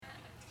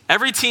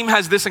Every team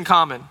has this in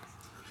common.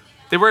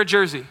 They wear a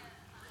jersey.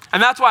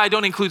 And that's why I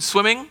don't include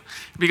swimming,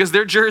 because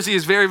their jersey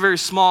is very, very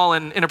small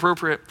and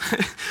inappropriate.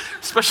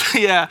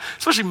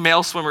 especially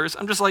male swimmers.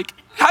 I'm just like,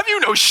 have you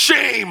no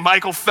shame,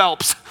 Michael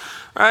Phelps,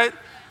 right?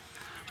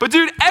 But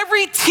dude,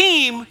 every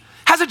team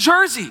has a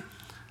jersey.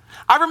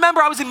 I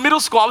remember I was in middle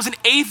school, I was in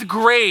 8th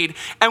grade,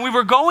 and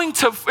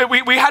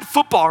we had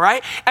football,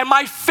 right? And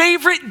my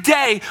favorite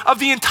day of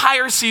the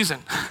entire season,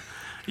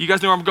 you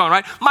guys know where I'm going,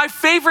 right? My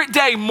favorite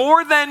day,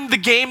 more than the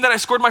game that I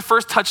scored my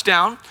first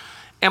touchdown,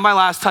 and my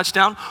last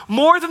touchdown,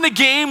 more than the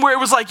game where it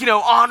was like,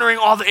 honoring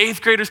all the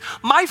 8th graders,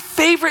 my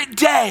favorite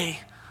day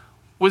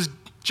was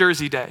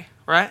Jersey Day,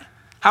 right?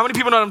 How many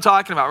people know what I'm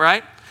talking about,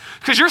 right?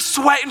 Because you're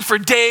sweating for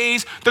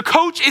days. The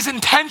coach is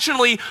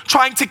intentionally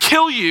trying to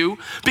kill you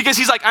because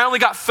he's like, I only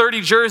got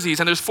 30 jerseys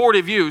and there's 40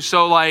 of you.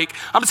 So like,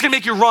 I'm just gonna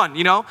make you run,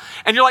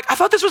 And you're like, I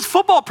thought this was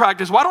football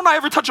practice. Why don't I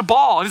ever touch a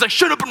ball? And he's like,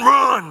 shut up and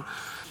run.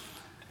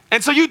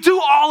 And so you do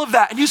all of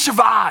that and you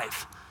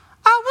survive.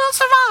 I will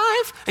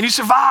survive. And you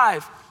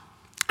survive.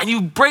 And you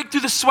break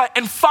through the sweat,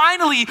 and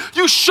finally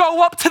you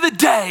show up to the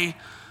day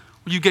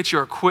where you get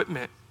your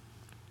equipment.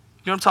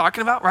 You know what I'm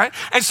talking about, right?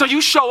 And so you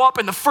show up,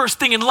 and the first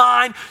thing in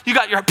line,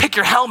 pick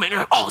your helmet, and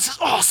you're like, oh, this is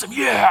awesome,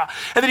 yeah.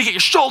 And then you get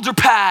your shoulder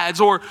pads,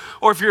 or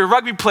if you're a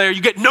rugby player,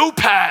 you get no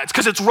pads,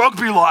 because it's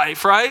rugby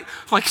life, right?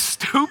 Like,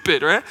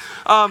 stupid, right?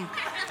 I'm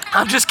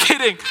just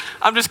kidding,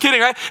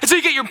 right? And so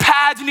you get your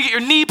pads, and you get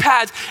your knee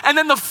pads, and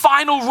then the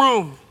final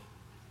room,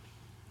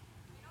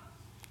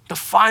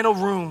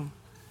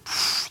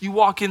 you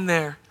walk in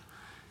there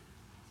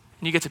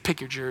and you get to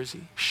pick your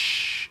jersey.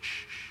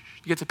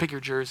 You get to pick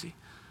your jersey,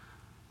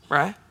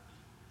 right?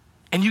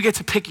 And you get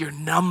to pick your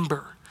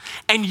number.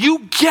 And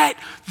you get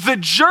the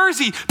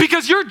jersey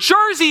because your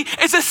jersey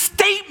is a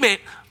statement.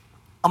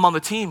 I'm on the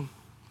team.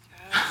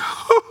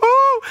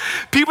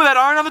 People that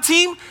aren't on the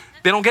team,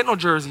 they don't get no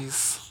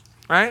jerseys,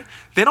 right?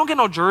 They don't get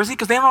no jersey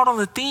because they're not on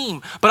the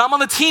team. But I'm on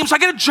the team, so I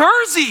get a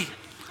jersey.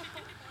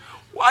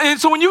 And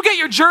so when you get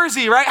your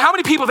jersey, right, how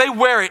many people, they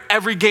wear it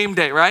every game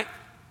day, right?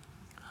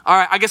 All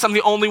right, I guess I'm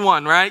the only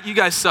one, right? You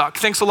guys suck.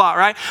 Thanks a lot,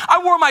 right?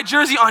 I wore my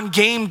jersey on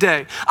game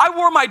day. I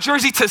wore my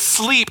jersey to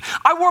sleep.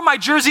 I wore my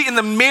jersey in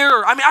the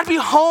mirror. I mean, I'd be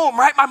home,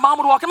 right? My mom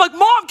would walk in, I'm like,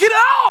 Mom, get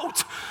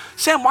out.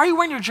 Sam, why are you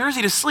wearing your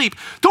jersey to sleep?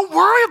 Don't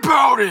worry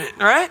about it,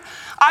 right?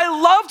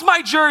 I loved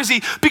my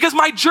jersey because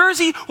my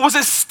jersey was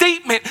a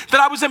statement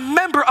that I was a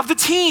member of the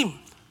team.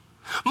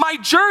 My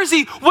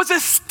jersey was a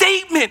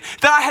statement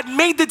that I had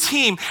made the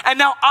team, and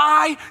now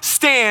I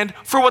stand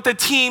for what the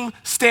team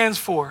stands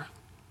for.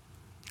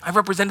 I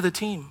represented the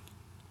team.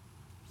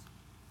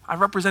 I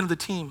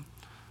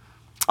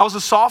was a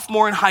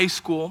sophomore in high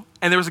school,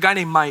 and there was a guy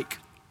named Mike.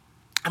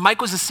 And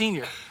Mike was a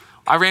senior.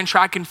 I ran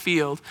track and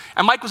field,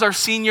 and Mike was our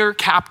senior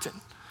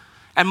captain.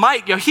 And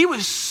Mike, he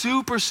was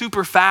super,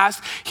 super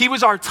fast. He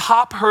was our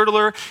top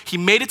hurdler. He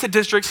made it to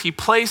districts. He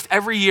placed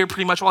every year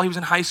pretty much while he was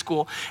in high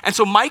school. And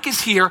so Mike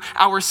is here,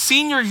 our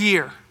senior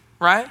year,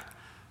 right?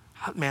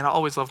 Man, I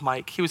always loved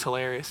Mike. He was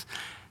hilarious.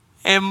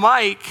 And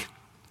Mike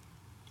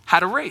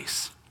had a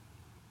race,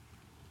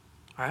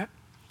 right?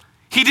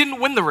 He didn't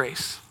win the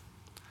race.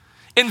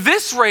 In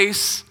this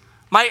race,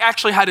 Mike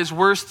actually had his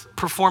worst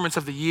performance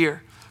of the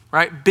year.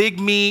 Right? Big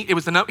meet. He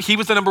was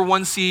the number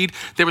 1 seed.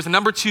 There was a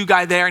number 2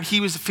 guy there, and he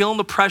was feeling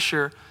the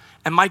pressure,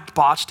 and Mike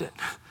botched it.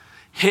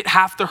 Hit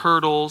half the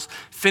hurdles,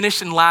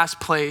 finished in last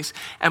place,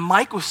 and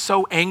Mike was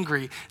so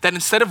angry that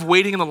instead of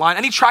waiting in the line,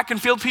 any track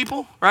and field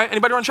people, right?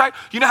 Anybody run track?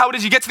 You know how it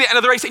is. You get to the end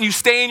of the race, and you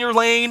stay in your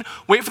lane,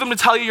 wait for them to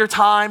tell you your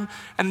time,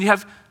 and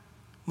then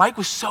Mike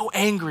was so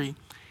angry,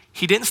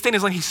 he didn't stay in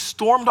his lane. He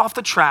stormed off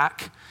the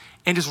track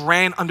and just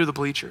ran under the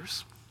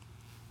bleachers.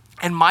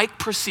 And Mike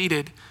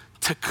proceeded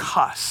to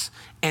cuss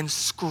and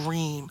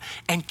scream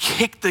and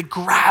kick the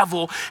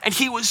gravel. And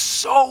he was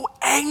so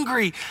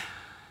angry.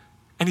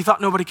 And he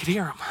thought nobody could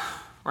hear him,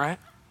 right?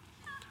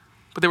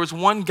 But there was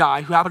one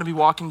guy who happened to be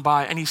walking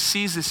by, and he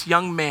sees this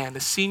young man,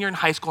 the senior in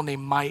high school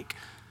named Mike,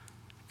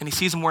 and he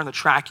sees him wearing the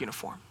track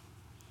uniform.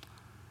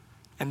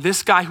 And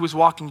this guy who was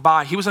walking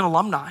by, he was an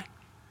alumni.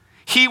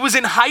 He was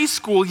in high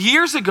school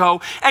years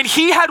ago, and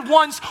he had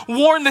once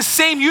worn the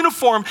same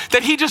uniform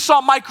that he just saw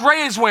Mike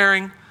Reyes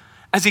wearing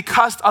as he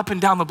cussed up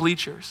and down the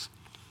bleachers.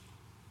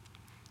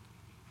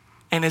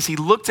 And as he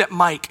looked at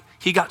Mike,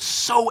 he got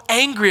so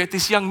angry at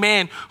this young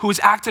man who was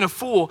acting a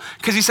fool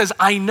because he says,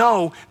 I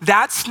know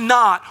that's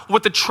not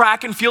what the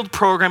track and field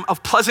program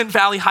of Pleasant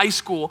Valley High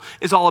School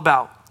is all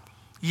about.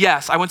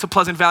 Yes, I went to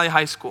Pleasant Valley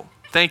High School.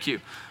 Thank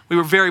you. We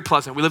were very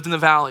pleasant. We lived in the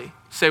valley.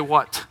 Say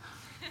what,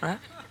 right?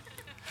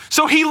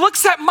 So he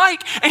looks at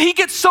Mike and he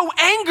gets so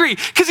angry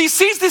because he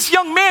sees this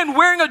young man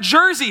wearing a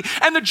jersey,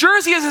 and the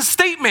jersey is a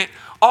statement.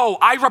 Oh,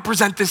 I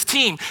represent this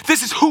team.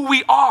 This is who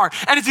we are.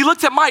 And as he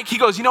looked at Mike, he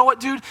goes, you know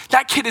what, dude?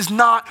 That kid is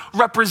not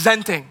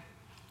representing.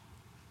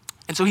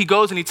 And so he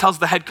goes and he tells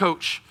the head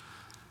coach.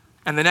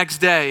 And the next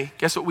day,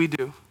 guess what we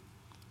do,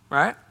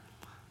 right?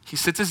 He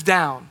sits us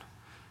down.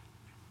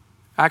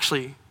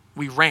 Actually,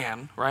 we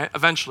ran, right,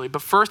 eventually.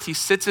 But first he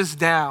sits us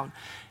down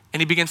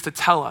and he begins to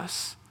tell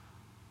us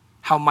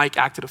how Mike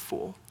acted a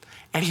fool.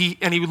 And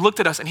he looked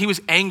at us and he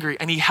was angry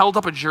and he held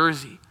up a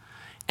jersey.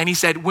 And he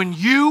said, when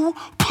you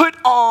put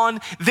on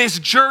this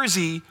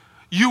jersey,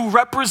 you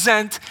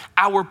represent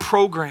our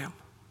program.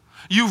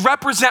 You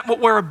represent what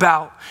we're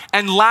about.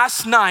 And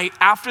last night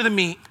after the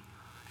meet,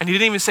 and he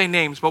didn't even say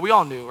names, but we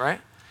all knew,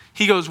 right?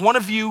 He goes, one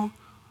of you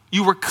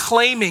were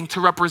claiming to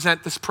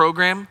represent this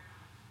program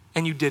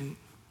and you didn't.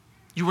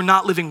 You were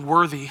not living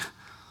worthy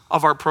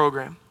of our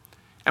program.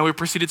 And we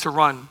proceeded to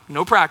run,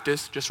 no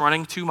practice, just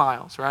running 2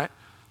 miles, right?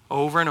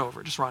 Over and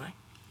over, just running.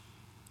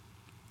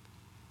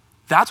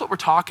 That's what we're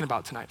talking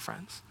about tonight,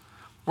 friends.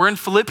 We're in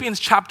Philippians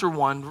chapter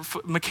 1.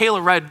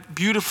 Michaela read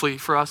beautifully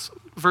for us,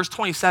 verse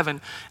 27.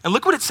 And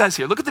look what it says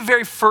here. Look at the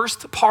very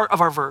first part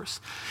of our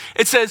verse.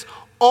 It says,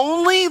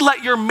 only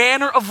let your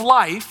manner of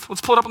life,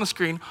 let's pull it up on the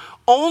screen,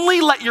 only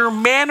let your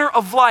manner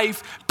of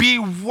life be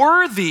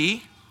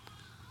worthy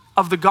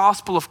of the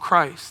gospel of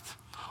Christ.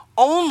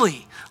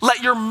 Only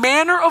let your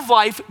manner of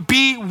life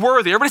be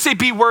worthy. Everybody say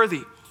be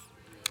worthy.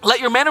 Let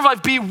your manner of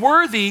life be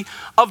worthy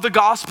of the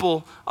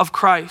gospel of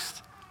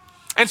Christ.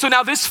 And so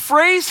now this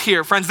phrase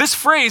here, friends, this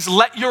phrase,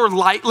 let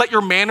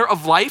your manner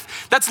of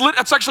life, that's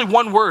actually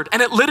one word.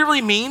 And it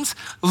literally means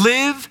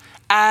live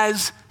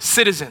as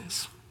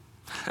citizens.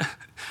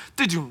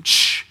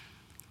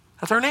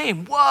 That's our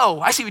name. Whoa,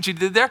 I see what you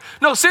did there.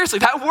 No, seriously,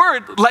 that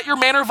word, let your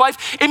manner of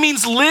life, it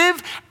means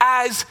live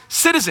as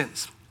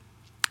citizens.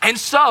 And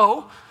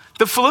so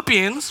the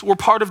Philippians were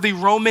part of the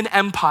Roman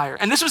Empire.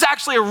 And this was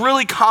actually a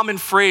really common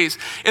phrase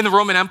in the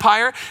Roman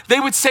Empire. They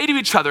would say to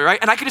each other, right?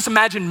 And I can just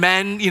imagine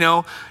men,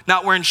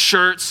 not wearing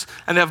shirts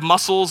and they have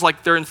muscles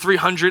like they're in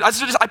 300.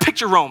 I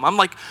picture Rome. I'm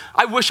like,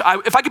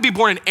 if I could be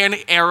born in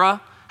any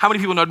era, how many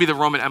people know it'd be the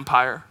Roman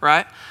Empire,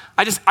 right?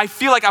 I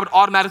feel like I would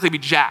automatically be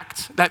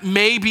jacked. That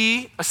may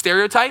be a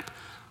stereotype,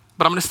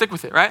 but I'm gonna stick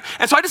with it, right?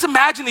 And so I just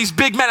imagine these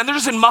big men and they're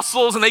just in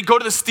muscles and they go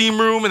to the steam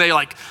room and they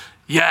like,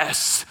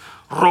 yes,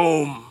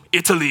 Rome,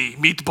 Italy,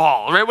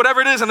 meatball, right?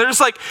 Whatever it is. And they're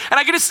just like, and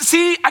I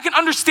can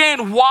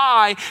understand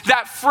why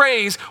that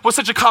phrase was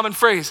such a common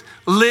phrase.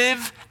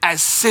 Live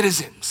as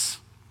citizens.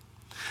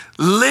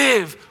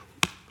 Live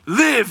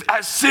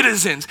as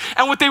citizens.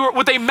 And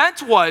what they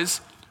meant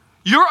was,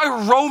 you're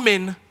a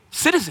Roman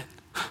citizen.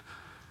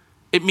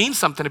 It means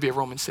something to be a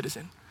Roman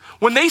citizen.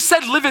 When they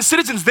said live as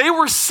citizens, they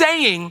were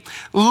saying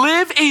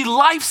live a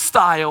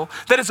lifestyle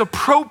that is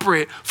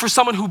appropriate for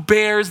someone who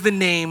bears the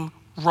name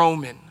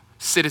Roman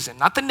citizen.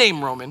 Not the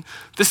name Roman,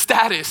 the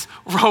status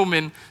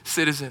Roman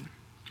citizen.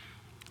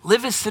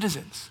 Live as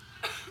citizens.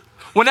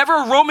 Whenever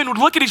a Roman would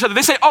look at each other,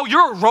 they say, oh,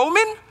 you're a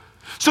Roman?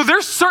 So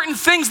there's certain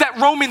things that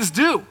Romans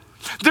do.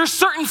 There's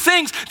certain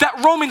things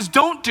that Romans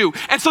don't do.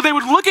 And so they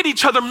would look at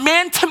each other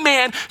man to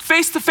man,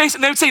 face to face,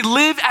 and they would say,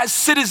 live as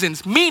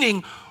citizens,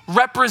 meaning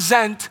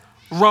represent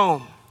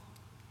Rome.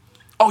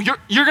 Oh,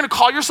 you're gonna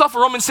call yourself a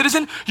Roman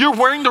citizen? You're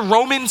wearing the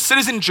Roman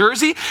citizen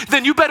jersey?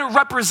 Then you better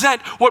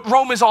represent what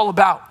Rome is all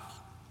about.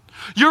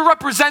 You're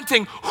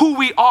representing who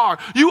we are.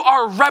 You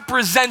are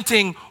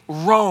representing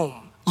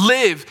Rome.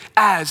 Live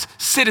as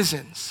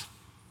citizens.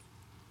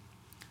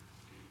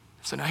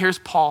 So now here's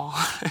Paul.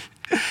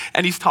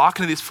 And he's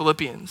talking to these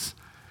Philippians.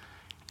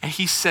 And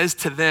he says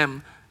to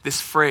them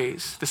this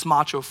phrase, this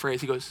macho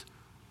phrase. He goes,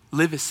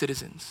 live as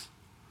citizens.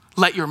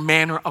 Let your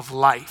manner of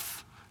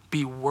life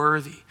be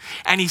worthy.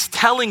 And he's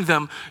telling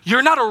them,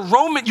 you're not a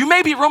Roman, you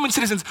may be Roman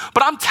citizens,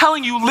 but I'm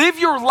telling you, live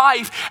your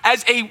life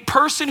as a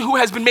person who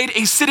has been made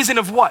a citizen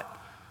of what?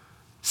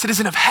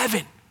 Citizen of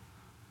heaven.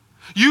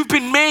 You've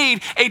been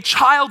made a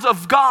child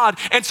of God.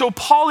 And so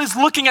Paul is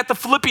looking at the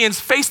Philippians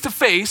face to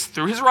face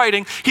through his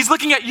writing. He's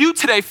looking at you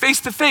today face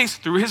to face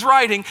through his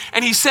writing.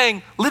 And he's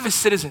saying, live as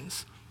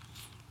citizens.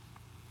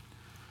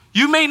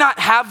 You may not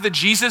have the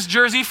Jesus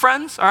jersey,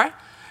 friends, all right?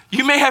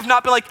 You may have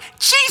not been like,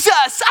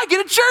 Jesus, I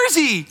get a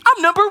jersey.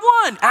 I'm number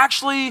one.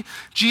 Actually,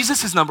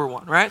 Jesus is number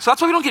one, right? So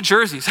that's why we don't get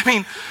jerseys. I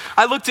mean,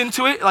 I looked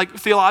into it, like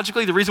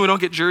theologically, the reason we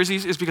don't get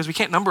jerseys is because we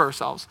can't number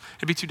ourselves.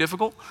 It'd be too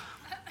difficult.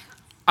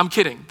 I'm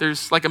kidding.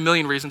 There's like a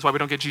million reasons why we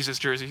don't get Jesus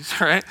jerseys,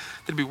 right?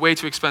 That'd be way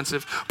too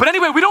expensive. But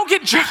anyway, we don't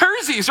get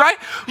jerseys, right?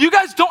 You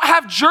guys don't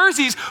have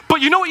jerseys,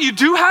 but you know what you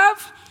do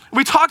have?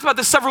 We talked about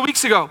this several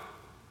weeks ago.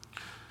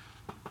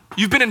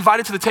 You've been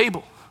invited to the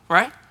table,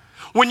 right?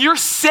 When you're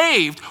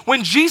saved,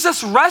 when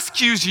Jesus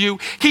rescues you,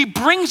 he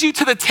brings you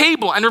to the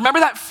table. And remember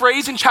that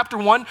phrase in chapter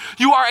 1?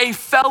 You are a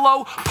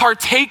fellow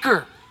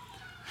partaker.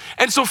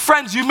 And so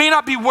friends, you may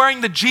not be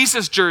wearing the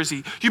Jesus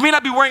jersey. You may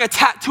not be wearing a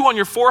tattoo on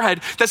your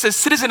forehead that says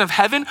citizen of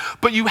heaven,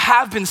 but you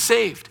have been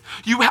saved.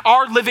 You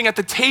are living at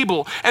the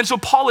table. And so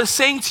Paul is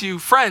saying to you,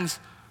 friends,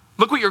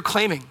 look what you're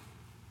claiming.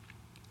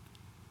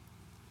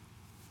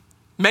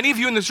 Many of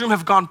you in this room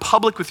have gone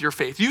public with your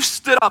faith. You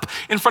stood up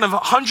in front of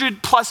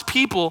 100+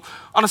 people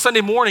on a Sunday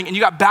morning and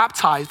you got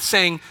baptized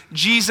saying,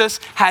 Jesus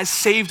has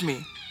saved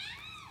me.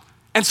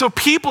 And so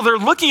people, they're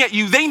looking at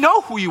you, they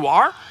know who you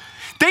are.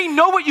 They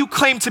know what you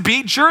claim to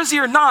be, jersey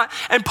or not,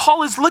 and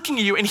Paul is looking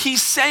at you and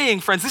he's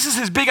saying, friends, this is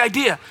his big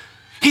idea.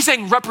 He's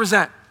saying,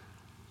 represent.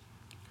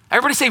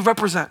 Everybody say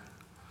represent.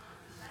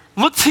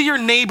 Look to your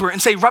neighbor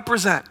and say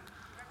represent.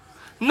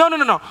 No.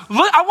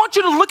 Look, I want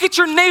you to look at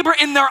your neighbor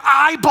in their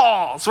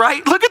eyeballs,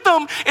 right? Look at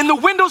them in the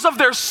windows of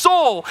their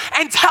soul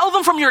and tell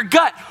them from your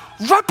gut,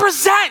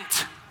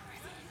 represent.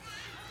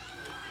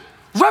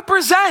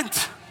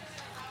 Represent.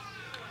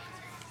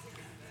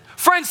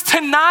 Friends,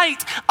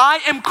 tonight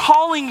I am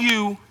calling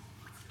you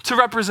to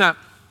represent.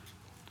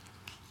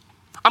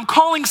 I'm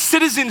calling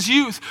Citizens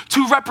Youth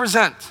to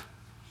represent.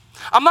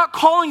 I'm not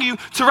calling you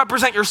to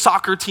represent your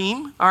soccer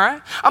team, all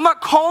right? I'm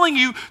not calling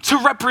you to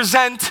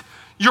represent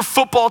your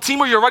football team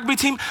or your rugby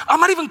team. I'm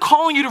not even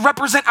calling you to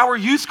represent our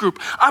youth group.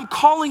 I'm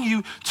calling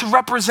you to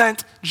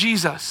represent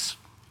Jesus.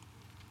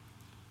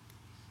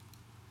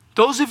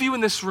 Those of you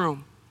in this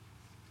room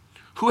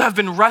who have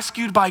been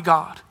rescued by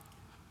God,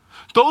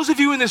 those of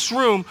you in this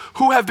room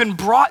who have been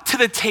brought to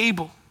the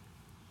table,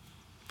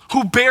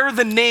 who bear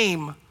the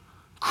name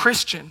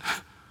Christian,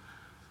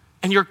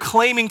 and you're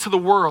claiming to the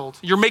world,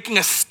 you're making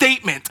a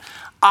statement,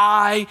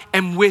 I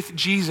am with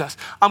Jesus.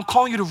 I'm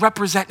calling you to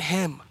represent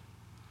him.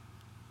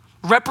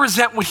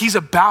 Represent what he's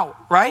about,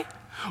 right?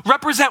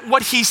 Represent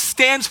what he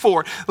stands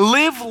for.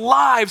 Live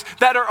lives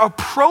that are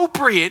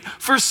appropriate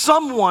for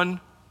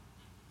someone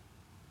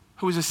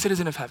who is a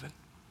citizen of heaven.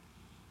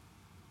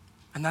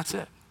 And that's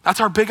it. That's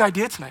our big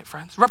idea tonight,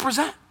 friends.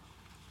 Represent.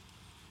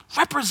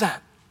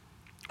 Represent.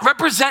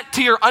 Represent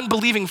to your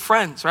unbelieving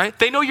friends, right?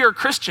 They know you're a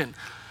Christian.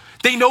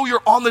 They know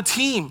you're on the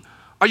team.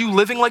 Are you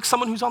living like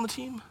someone who's on the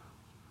team?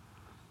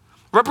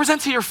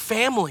 Represent to your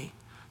family.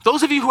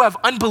 Those of you who have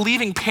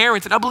unbelieving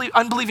parents and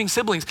unbelieving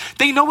siblings,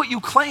 they know what you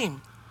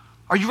claim.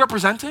 Are you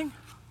representing?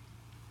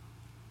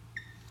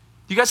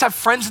 You guys have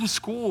friends in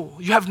school.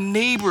 You have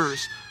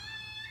neighbors.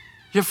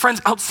 You have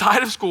friends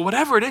outside of school.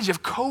 Whatever it is, you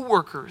have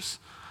coworkers.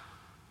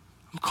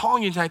 I'm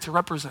calling you tonight to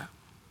represent.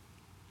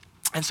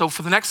 And so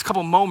for the next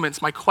couple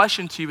moments, my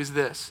question to you is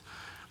this,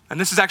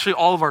 and this is actually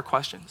all of our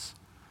questions.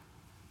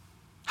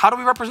 How do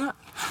we represent?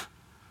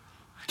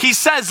 He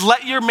says,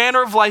 let your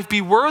manner of life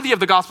be worthy of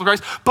the gospel of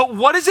Christ, but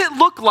what does it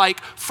look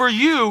like for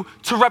you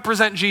to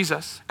represent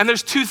Jesus? And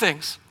there's two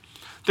things.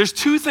 There's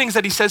two things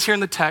that he says here in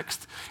the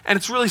text, and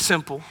it's really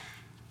simple.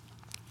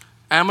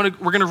 And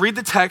we're gonna read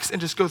the text and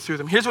just go through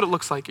them. Here's what it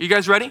looks like. Are you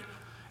guys ready?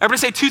 Everybody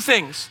say two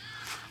things.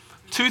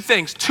 Two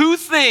things. Two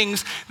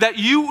things that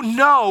you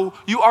know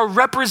you are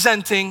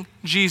representing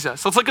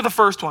Jesus. Let's look at the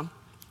first one.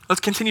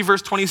 Let's continue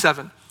verse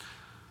 27.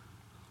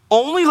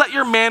 Only let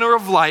your manner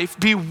of life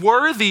be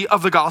worthy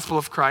of the gospel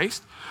of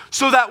Christ,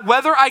 so that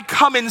whether I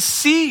come and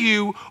see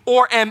you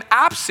or am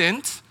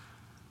absent,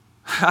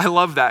 I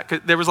love that. 'Cause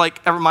there was it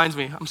reminds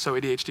me, I'm so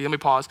ADHD, let me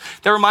pause.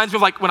 That reminds me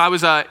of when I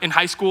was in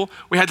high school,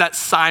 we had that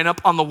sign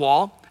up on the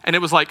wall, and it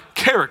was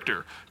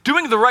character,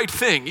 doing the right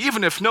thing,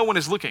 even if no one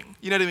is looking.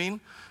 You know what I mean?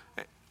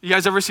 You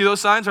guys ever see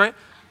those signs, right?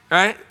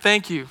 Right?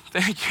 Thank you.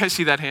 I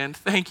see that hand.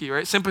 Thank you,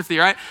 right? Sympathy,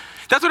 right?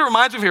 That's what it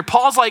reminds me of here.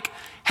 Paul's like,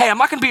 hey, I'm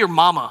not gonna be your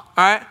mama, all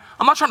right?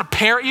 I'm not trying to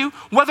parent you.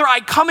 Whether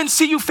I come and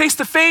see you face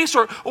to face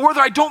or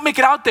whether I don't make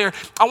it out there,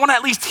 I wanna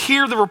at least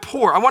hear the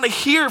report. I wanna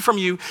hear from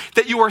you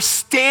that you are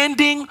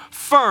standing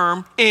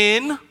firm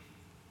in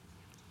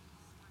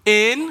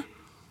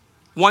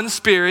one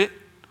spirit,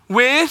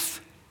 with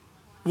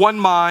one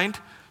mind,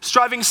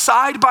 striving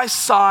side by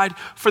side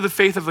for the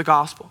faith of the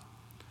gospel.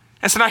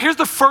 And so now here's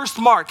the first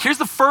mark. Here's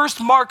the first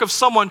mark of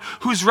someone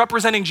who's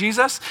representing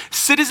Jesus.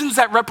 Citizens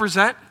that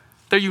represent,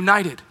 they're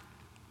united.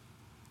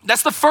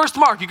 That's the first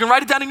mark. You can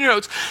write it down in your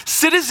notes.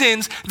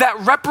 Citizens that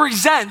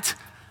represent,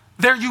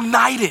 they're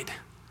united,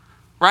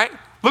 right?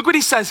 Look what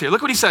he says here.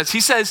 Look what he says. He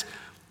says,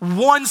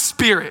 one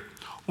spirit,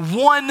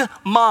 one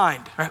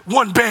mind, right?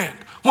 One band,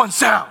 one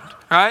sound,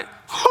 right?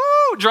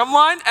 Whoo,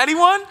 drumline,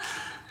 anyone?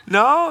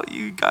 No,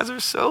 you guys are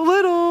so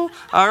little.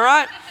 All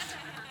right.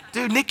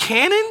 Dude, Nick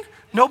Cannon?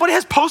 Nobody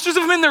has posters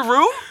of him in their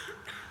room?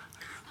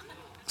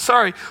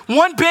 Sorry.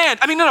 One band,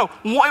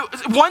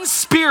 one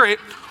spirit,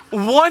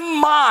 one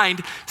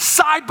mind,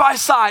 side by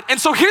side. And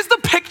so here's the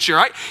picture,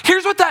 right?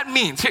 Here's what that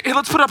means. Here,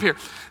 let's put it up here.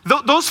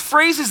 Those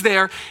phrases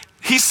there,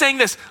 he's saying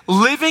this,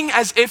 living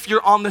as if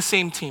you're on the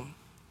same team.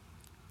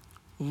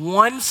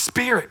 One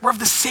spirit. We're of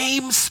the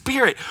same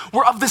spirit.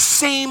 We're of the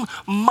same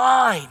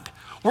mind.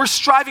 We're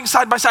striving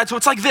side by side. So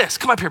it's like this.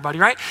 Come up here, buddy,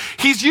 right?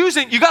 He's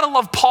using, you gotta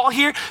love Paul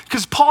here,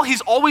 because Paul, he's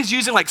always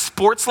using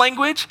sports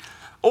language,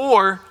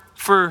 or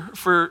for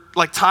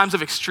times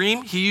of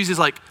extreme, he uses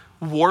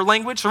war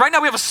language. So right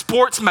now we have a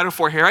sports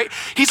metaphor here, right?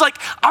 He's like,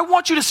 I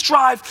want you to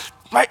strive,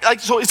 right?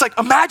 So it's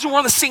imagine we're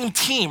on the same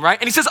team, right?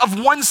 And he says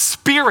of one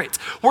spirit,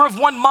 we're of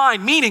one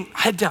mind, meaning,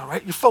 head down,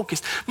 right? You're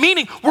focused.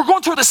 Meaning we're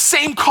going toward the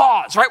same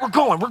cause, right? We're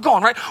going,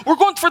 right? We're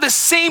going for the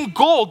same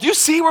goal. Do you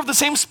see we're of the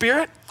same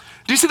spirit?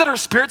 Do you see that our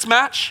spirits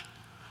match?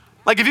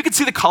 If you could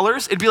see the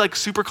colors, it'd be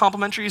super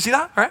complementary. You see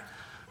that, right?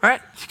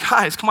 Right?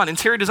 Guys, come on,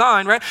 interior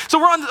design, right? So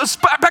we're on,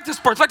 back to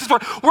sports.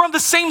 We're on the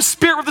same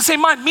spirit, we're of the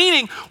same mind,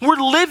 meaning we're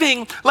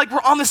living like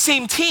we're on the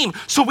same team.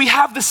 So we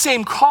have the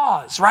same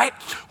cause, right?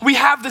 We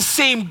have the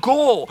same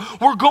goal.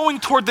 We're going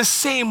toward the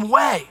same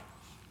way.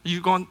 Are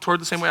you going toward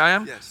the same way I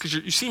am? Yes. Because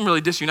you seem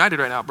really disunited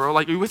right now, bro.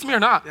 Are you with me or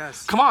not?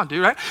 Yes. Come on,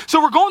 dude, right?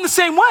 So we're going the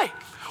same way.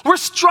 We're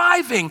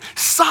striving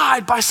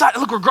side by side.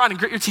 Look, we're grinding,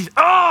 grit your teeth.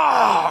 Oh,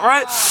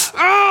 right?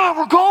 Oh,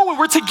 we're going,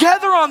 we're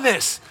together on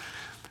this.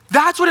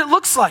 That's what it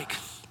looks like.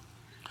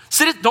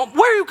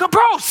 Where you go,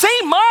 bro,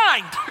 same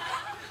mind.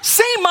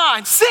 Same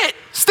mind, sit,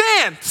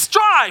 stand,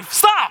 strive,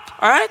 stop,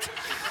 all right?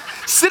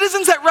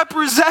 Citizens that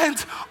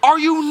represent are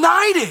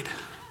united.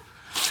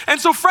 And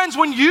so friends,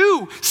 when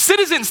you,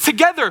 citizens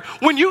together,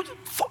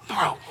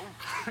 bro,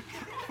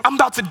 I'm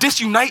about to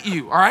disunite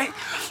you, all right?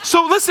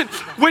 So listen,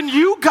 when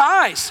you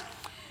guys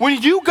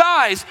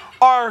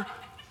are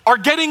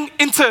getting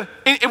into,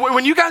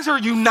 when you guys are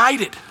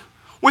united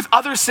with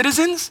other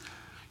citizens,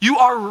 you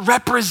are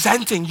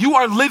representing, you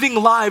are living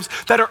lives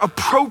that are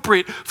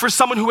appropriate for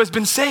someone who has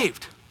been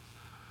saved.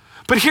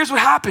 But here's what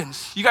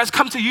happens. You guys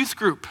come to youth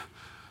group.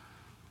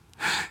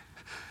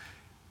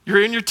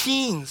 You're in your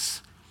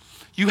teens.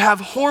 You have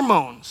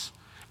hormones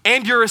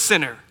and you're a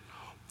sinner.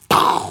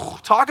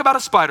 Talk about a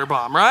spider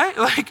bomb,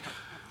 right?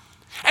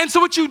 And so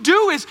what you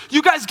do is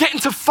you guys get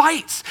into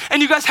fights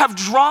and you guys have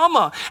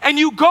drama and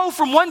you go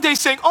from one day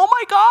saying, oh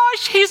my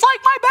gosh, he's like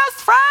my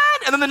best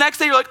friend. And then the next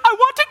day you're like, I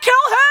want to kill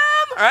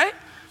him, all right?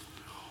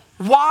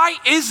 Why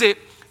is it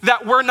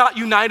that we're not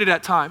united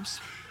at times?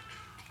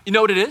 You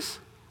know what it is?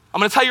 I'm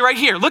gonna tell you right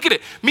here. Look at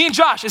it. Me and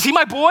Josh, is he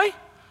my boy?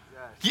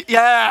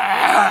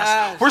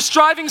 Yes. We're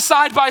striving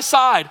side by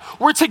side.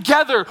 We're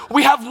together.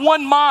 We have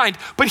one mind.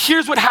 But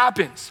here's what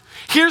happens.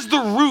 Here's the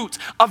root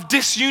of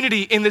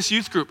disunity in this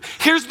youth group.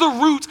 Here's the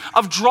root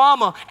of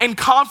drama and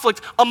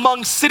conflict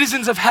among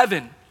citizens of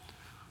heaven.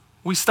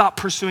 We stop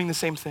pursuing the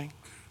same thing.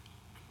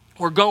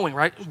 We're going,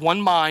 right?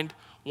 One mind,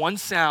 one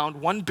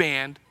sound, one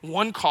band,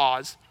 one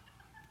cause.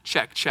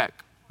 Check,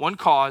 check. One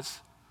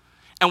cause.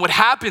 And what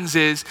happens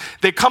is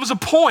there comes a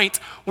point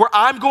where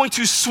I'm going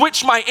to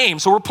switch my aim.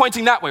 So we're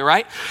pointing that way,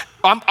 right?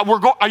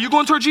 Are you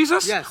going toward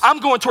Jesus? Yes. I'm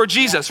going toward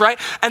Jesus, right?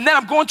 And then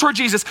I'm going toward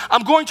Jesus.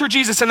 I'm going toward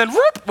Jesus. And then,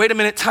 whoop, wait a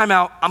minute, time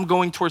out. I'm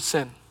going toward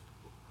sin.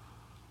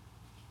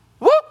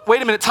 Whoop,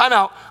 wait a minute, time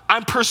out.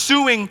 I'm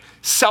pursuing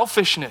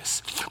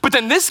selfishness. But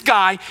then this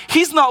guy,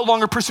 he's no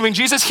longer pursuing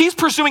Jesus. He's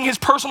pursuing his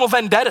personal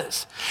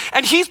vendettas.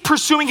 And he's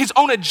pursuing his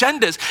own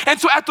agendas. And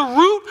so at the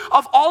root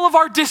of all of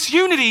our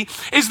disunity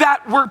is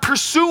that we're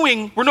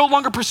no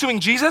longer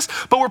pursuing Jesus,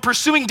 but we're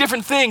pursuing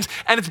different things,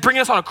 and it's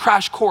bringing us on a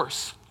crash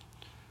course.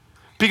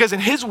 Because in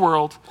his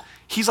world,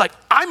 he's like,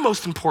 I'm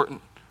most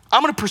important.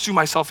 I'm gonna pursue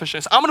my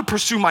selfishness. I'm gonna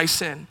pursue my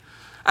sin.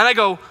 And I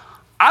go,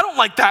 I don't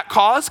like that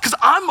cause because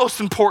I'm most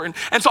important.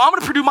 And so I'm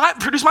gonna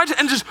produce my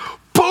and just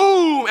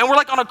boom, and we're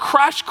like on a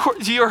crash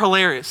course. You're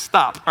hilarious,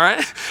 stop, all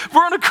right?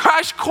 We're on a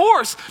crash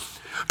course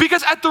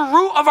because at the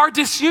root of our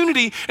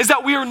disunity is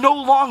that we are no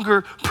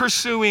longer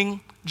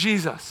pursuing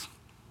Jesus.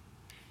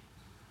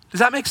 Does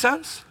that make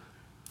sense?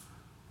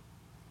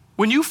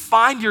 When you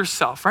find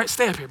yourself, right?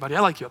 Stay up here, buddy. I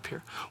like you up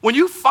here. When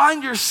you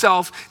find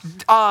yourself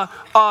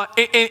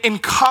in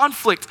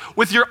conflict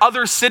with your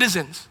other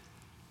citizens,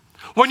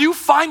 when you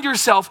find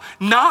yourself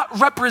not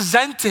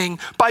representing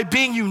by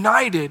being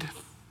united,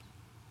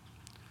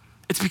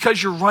 it's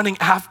because you're running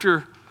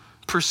after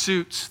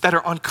pursuits that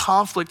are on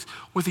conflict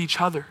with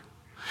each other.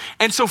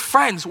 And so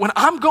friends, when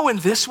I'm going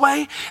this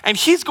way and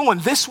he's going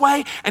this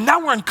way, and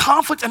now we're in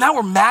conflict and now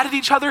we're mad at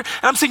each other,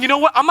 and I'm saying, you know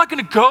what, I'm not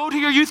gonna go to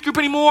your youth group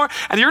anymore,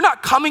 and you're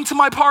not coming to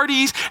my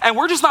parties, and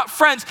we're just not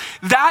friends,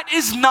 that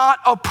is not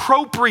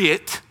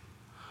appropriate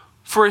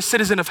for a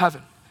citizen of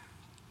heaven,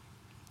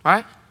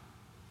 right?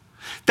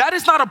 That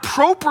is not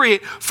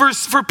appropriate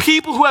for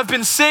people who have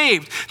been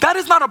saved. That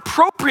is not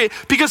appropriate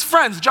because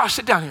friends, Josh,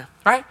 sit down here,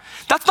 right?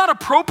 That's not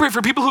appropriate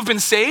for people who've been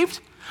saved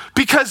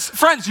because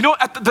friends, you know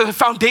what the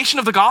foundation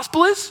of the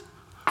gospel is?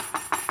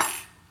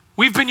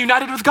 We've been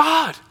united with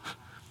God.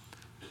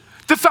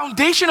 The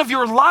foundation of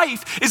your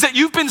life is that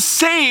you've been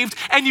saved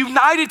and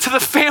united to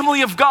the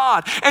family of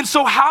God. And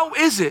so how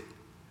is it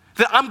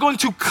that I'm going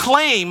to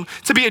claim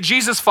to be a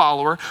Jesus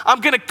follower?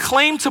 I'm going to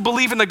claim to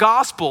believe in the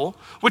gospel,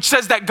 which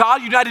says that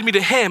God united me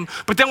to him,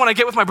 but then when I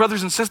get with my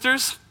brothers and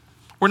sisters,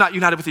 we're not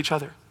united with each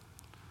other.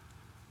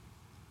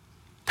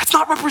 That's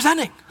not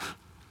representing.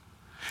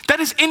 That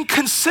is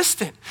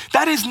inconsistent.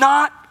 That is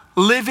not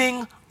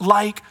living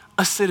like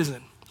a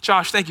citizen.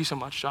 Josh, thank you so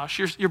much, Josh.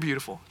 You're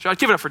beautiful. Josh,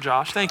 give it up for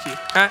Josh. Thank you. All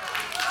right?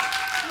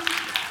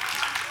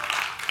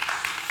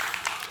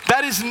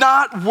 That is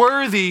not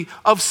worthy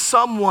of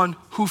someone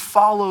who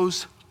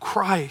follows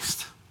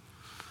Christ.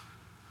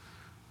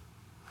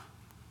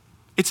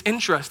 It's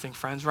interesting,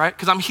 friends, right?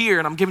 Because I'm here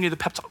and I'm giving you the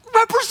pep talk.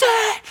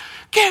 Represent,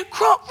 get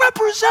crunk,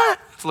 represent.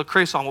 It's a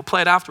Lecrae song, we'll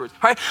play it afterwards,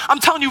 right? I'm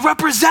telling you,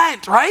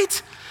 represent,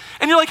 right?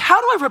 And you're like,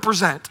 how do I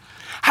represent?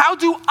 How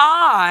do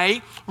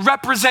I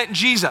represent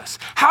Jesus?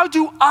 How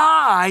do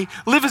I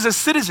live as a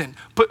citizen?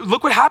 But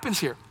look what happens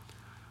here.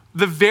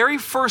 The very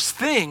first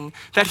thing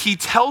that he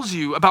tells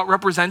you about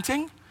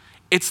representing,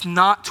 it's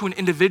not to an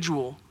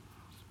individual,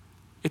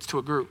 it's to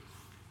a group.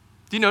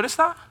 Do you notice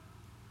that?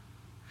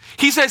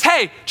 He says,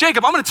 hey,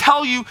 Jacob, I'm gonna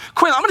tell you,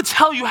 Quinn, I'm gonna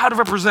tell you how to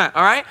represent,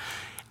 all right?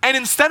 And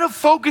instead of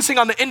focusing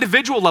on the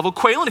individual level,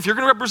 Quaylen, if you're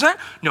gonna represent,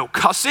 no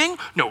cussing,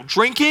 no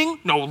drinking,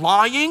 no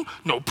lying,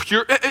 no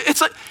pure,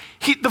 it's like,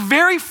 the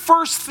very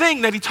first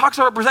thing that he talks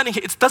about representing,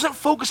 it doesn't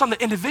focus on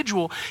the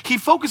individual, he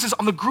focuses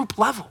on the group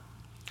level.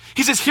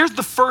 He says, here's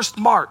the first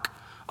mark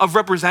of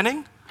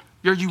representing,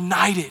 you're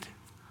united.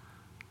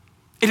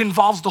 It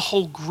involves the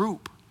whole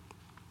group.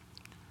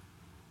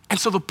 And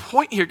so the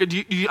point here,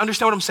 do you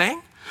understand what I'm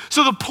saying?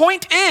 So the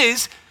point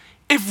is,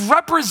 if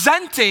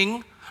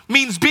representing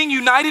means being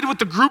united with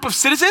the group of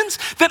citizens,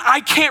 then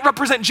I can't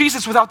represent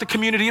Jesus without the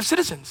community of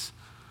citizens.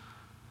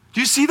 Do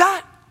you see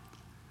that?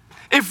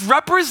 If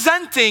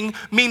representing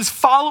means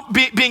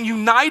being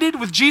united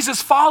with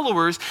Jesus'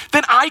 followers,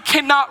 then I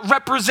cannot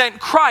represent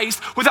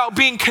Christ without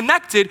being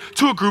connected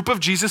to a group of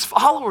Jesus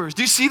followers.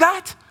 Do you see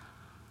that?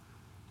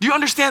 Do you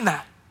understand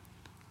that?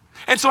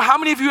 And so how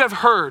many of you have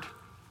heard,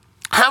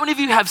 how many of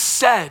you have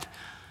said,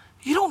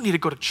 you don't need to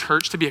go to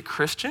church to be a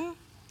Christian?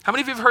 How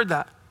many of you have heard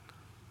that?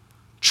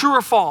 True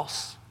or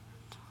false?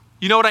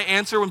 You know what I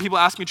answer when people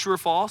ask me true or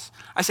false?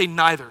 I say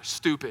neither,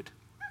 stupid.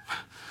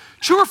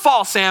 True or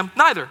false, Sam?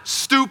 Neither,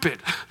 stupid.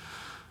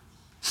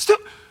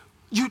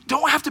 You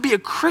don't have to be a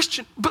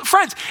Christian. But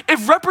friends,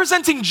 if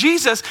representing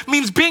Jesus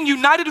means being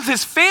united with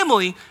his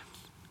family,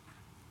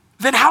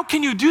 then how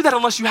can you do that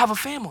unless you have a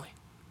family?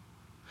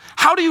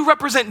 How do you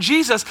represent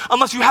Jesus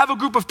unless you have a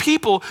group of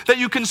people that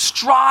you can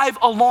strive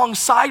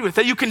alongside with,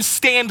 that you can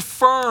stand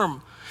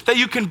firm, that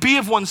you can be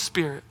of one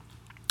spirit?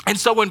 And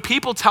so when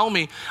people tell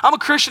me, I'm a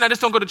Christian, I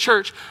just don't go to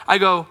church, I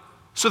go,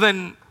 so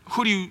then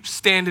who do you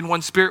stand in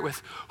one spirit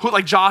with? Who,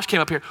 like Josh came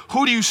up here,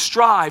 who do you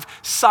strive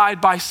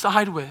side by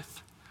side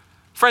with?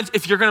 Friends,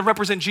 if you're gonna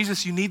represent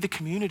Jesus, you need the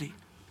community.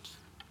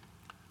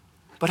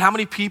 But how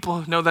many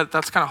people know that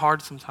that's kind of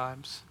hard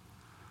sometimes?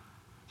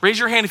 Raise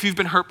your hand if you've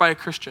been hurt by a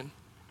Christian.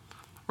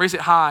 Raise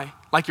it high,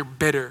 like you're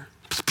bitter.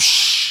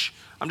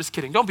 I'm just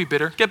kidding, don't be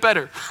bitter, get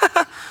better.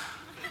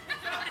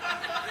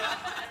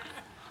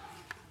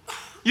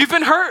 You've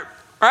been hurt,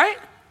 right?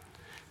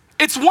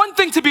 It's one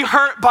thing to be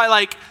hurt by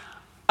like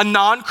a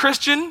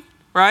non-Christian,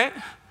 right?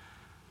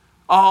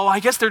 Oh, I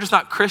guess they're just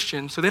not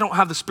Christian, so they don't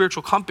have the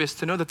spiritual compass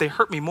to know that they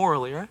hurt me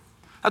morally, right?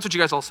 That's what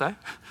you guys all say.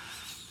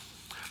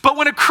 But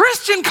when a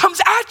Christian comes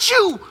at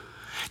you,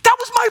 that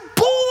was my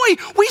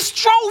boy. We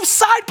strove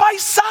side by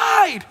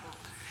side.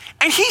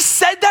 And he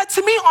said that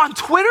to me on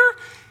Twitter.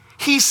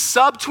 He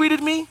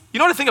subtweeted me. You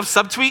know what I think of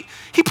subtweet?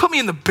 He put me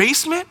in the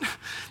basement.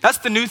 That's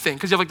the new thing,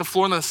 because you have like the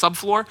floor and the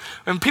subfloor.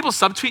 When people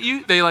subtweet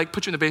you, they like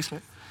put you in the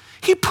basement.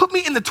 He put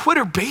me in the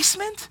Twitter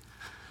basement?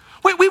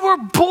 Wait, we were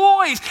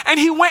boys, and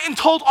he went and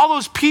told all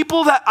those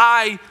people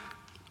that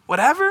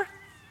whatever.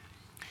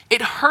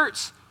 It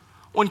hurts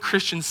when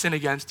Christians sin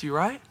against you,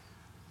 right?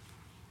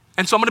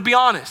 And so I'm gonna be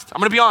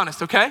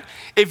honest, okay?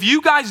 If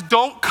you guys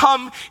don't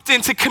come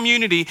into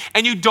community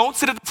and you don't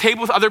sit at the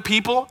table with other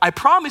people, I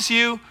promise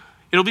you,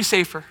 it'll be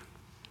safer.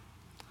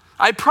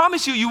 I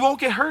promise you, you won't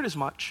get hurt as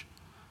much.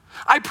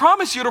 I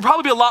promise you, it'll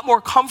probably be a lot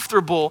more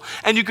comfortable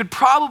and you could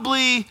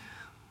probably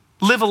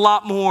live a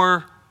lot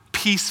more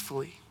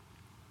peacefully.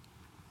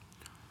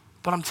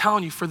 But I'm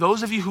telling you, for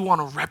those of you who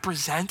wanna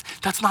represent,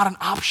 that's not an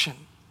option.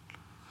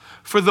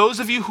 For those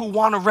of you who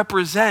wanna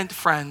represent,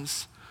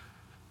 friends,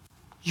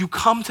 you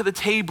come to the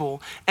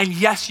table and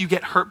yes, you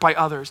get hurt by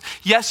others.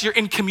 Yes, you're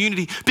in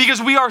community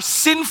because we are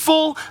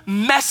sinful,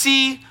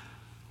 messy,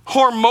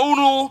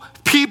 hormonal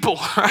people,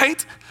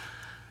 right?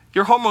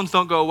 Your hormones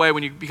don't go away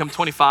when you become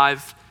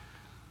 25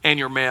 and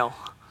you're male.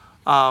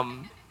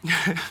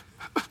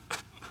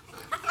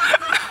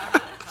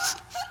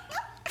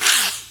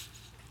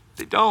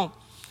 They don't.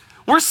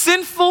 We're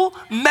sinful,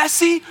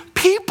 messy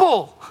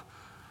people.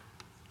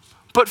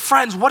 But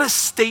friends, what a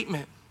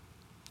statement.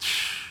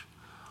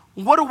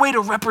 What a way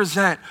to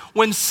represent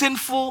when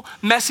sinful,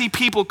 messy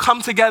people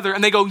come together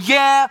and they go,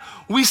 yeah,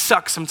 we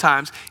suck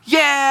sometimes.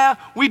 Yeah,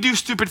 we do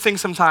stupid things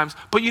sometimes.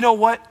 But you know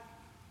what?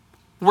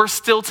 We're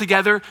still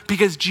together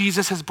because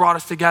Jesus has brought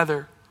us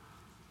together.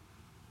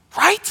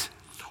 Right?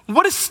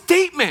 What a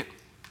statement.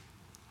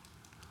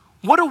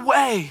 What a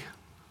way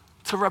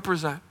to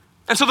represent.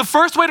 And so the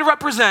first way to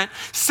represent,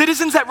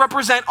 citizens that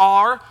represent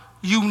are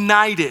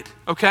united,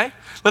 okay?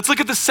 Let's look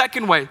at the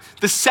second way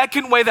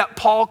that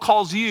Paul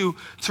calls you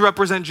to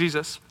represent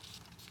Jesus.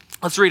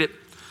 Let's read it.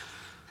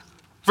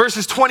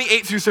 Verses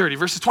 28 through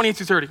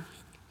 30.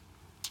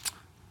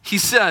 He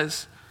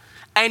says,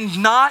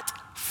 and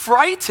not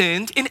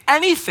frightened in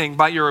anything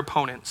by your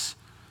opponents.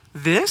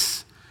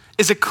 This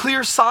is a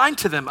clear sign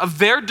to them of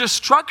their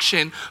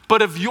destruction,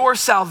 but of your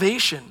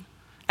salvation,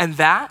 and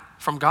that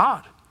from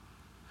God.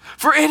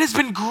 For it has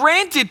been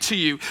granted to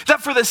you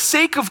that for the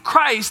sake of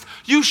Christ,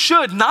 you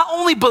should not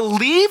only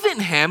believe in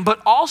him,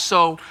 but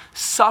also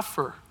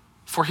suffer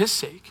for his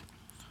sake.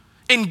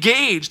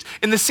 Engaged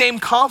in the same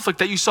conflict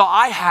that you saw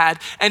I had,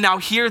 and now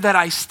hear that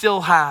I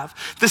still have.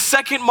 The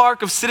second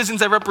mark of citizens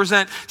that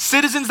represent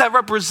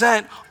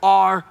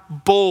are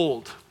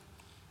bold.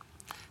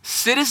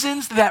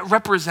 Citizens that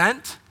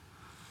represent,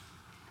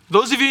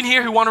 those of you in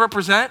here who want to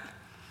represent,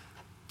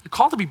 you're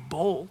called to be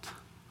bold.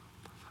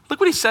 Look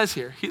what he says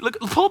here.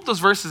 Pull up those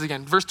verses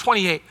again. Verse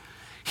 28.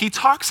 He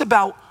talks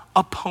about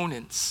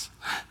opponents.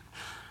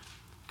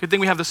 Good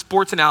thing we have the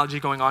sports analogy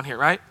going on here,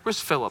 right?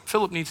 Where's Philip?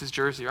 Philip needs his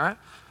jersey, right?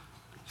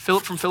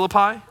 Philip from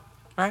Philippi,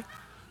 right?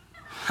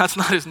 That's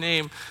not his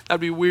name.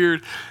 That'd be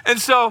weird. And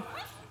so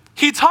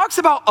he talks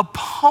about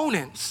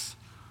opponents.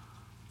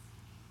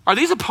 Are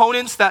these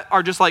opponents that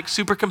are just like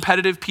super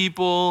competitive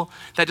people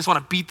that just want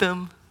to beat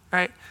them,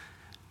 right?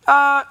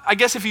 I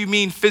guess if you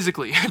mean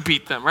physically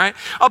beat them, right?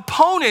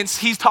 Opponents,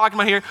 he's talking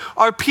about here,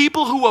 are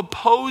people who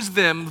oppose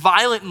them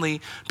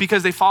violently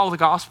because they follow the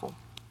gospel.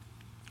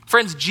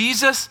 Friends,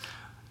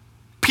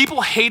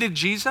 people hated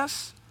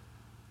Jesus.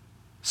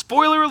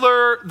 Spoiler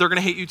alert, they're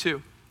gonna hate you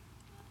too.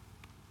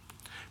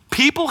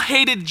 People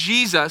hated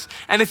Jesus,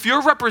 and if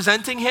you're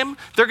representing him,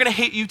 they're gonna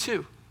hate you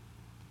too.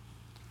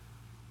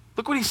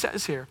 Look what he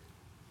says here.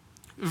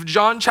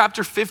 John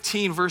chapter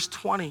 15, verse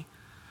 20.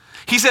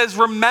 He says,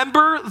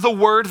 remember the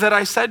word that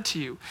I said to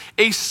you.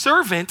 A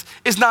servant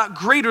is not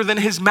greater than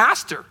his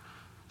master.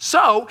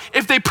 So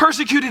if they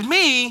persecuted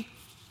me,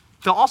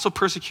 they'll also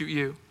persecute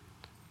you.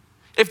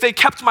 If they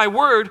kept my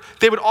word,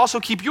 they would also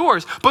keep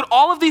yours. But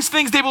all of these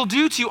things they will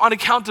do to you on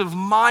account of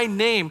my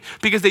name,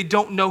 because they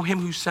don't know him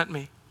who sent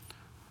me.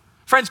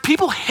 Friends,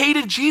 people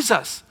hated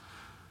Jesus.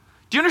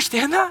 Do you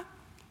understand that?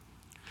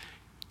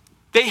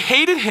 They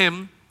hated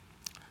him.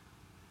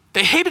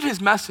 They hated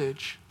his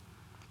message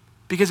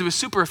because it was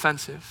super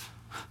offensive.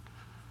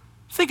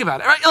 Think about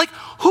it, right? Like,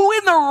 who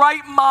in their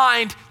right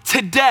mind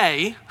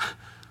today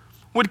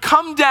would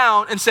come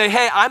down and say,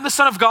 hey, I'm the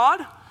Son of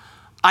God,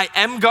 I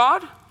am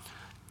God,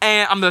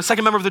 and I'm the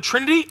second member of the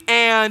Trinity,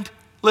 and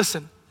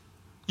listen,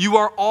 you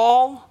are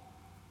all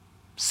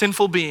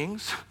sinful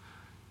beings.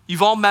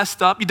 You've all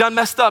messed up. You done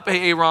messed up,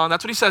 hey, Aaron.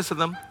 That's what he says to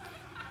them.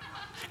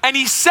 And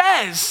he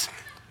says,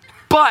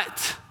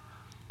 but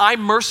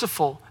I'm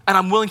merciful and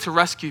I'm willing to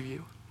rescue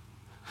you.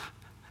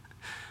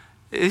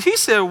 He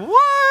said,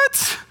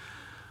 what?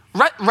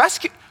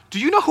 Rescue? Do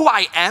you know who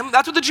I am?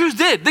 That's what the Jews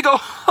did. They go,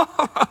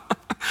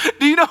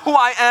 do you know who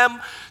I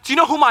am? Do you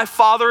know who my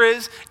father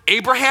is?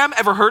 Abraham,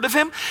 ever heard of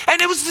him? And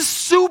it was this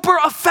super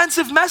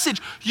offensive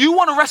message. You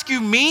want to rescue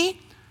me?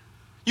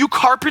 You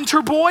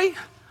carpenter boy?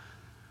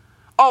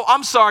 Oh,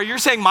 I'm sorry, you're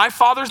saying my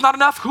father's not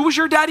enough? Who was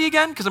your daddy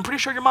again? Because I'm pretty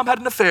sure your mom had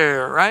an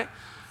affair, right?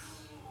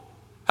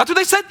 That's what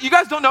they said. You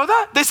guys don't know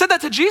that? They said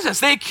that to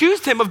Jesus. They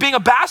accused him of being a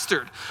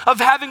bastard, of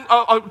having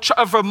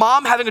of a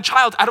mom having a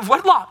child out of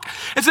wedlock.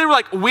 And so they were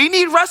like, we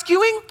need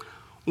rescuing?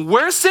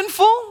 We're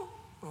sinful?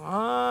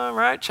 All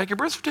right, check your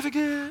birth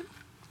certificate.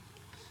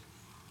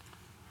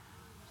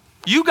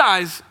 You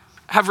guys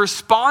have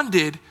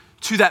responded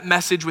to that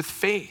message with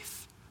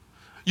faith.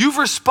 You've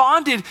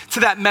responded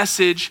to that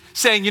message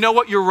saying, you know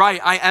what, you're right,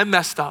 I am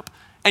messed up.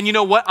 And you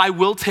know what? I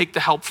will take the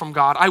help from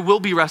God. I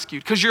will be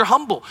rescued because you're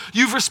humble.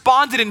 You've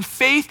responded in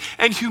faith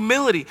and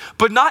humility,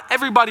 but not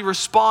everybody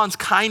responds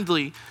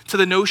kindly to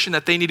the notion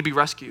that they need to be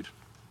rescued.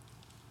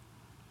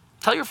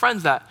 Tell your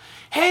friends that.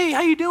 Hey,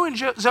 how you doing,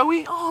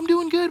 Zoe? Oh, I'm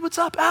doing good. What's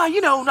up?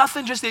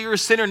 Nothing, just that you're a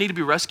sinner and need to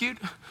be rescued.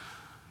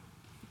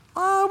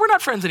 We're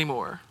not friends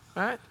anymore,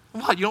 right?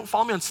 What, you don't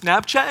follow me on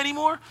Snapchat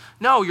anymore?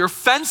 No, you're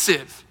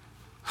offensive.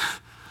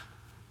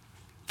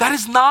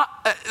 That's not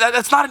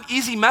an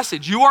easy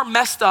message. You are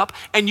messed up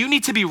and you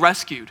need to be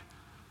rescued.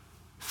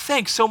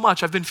 Thanks so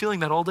much. I've been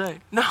feeling that all day.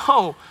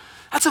 No,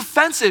 that's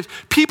offensive.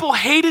 People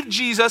hated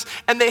Jesus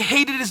and they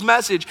hated his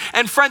message.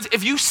 And friends,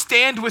 if you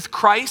stand with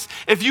Christ,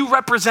 if you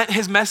represent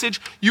his message,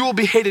 you will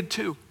be hated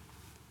too.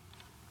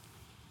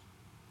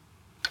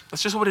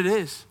 That's just what it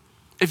is.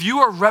 If you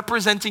are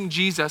representing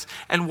Jesus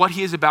and what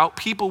he is about,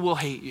 people will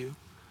hate you.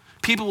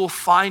 People will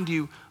find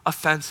you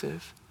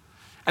offensive.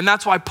 And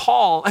that's why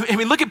Paul,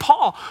 look at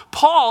Paul.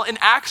 Paul in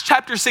Acts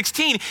chapter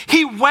 16,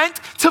 he went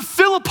to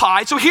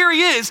Philippi. So here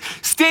he is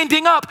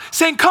standing up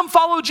saying, come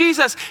follow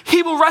Jesus.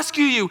 He will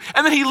rescue you.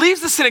 And then he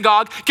leaves the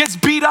synagogue, gets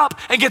beat up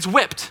and gets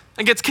whipped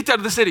and gets kicked out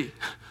of the city.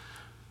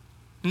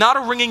 Not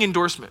a ringing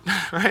endorsement,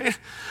 right?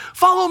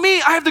 Follow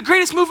me. I have the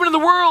greatest movement in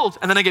the world.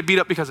 And then I get beat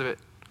up because of it.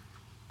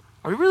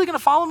 Are you really going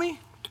to follow me?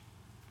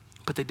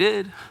 But they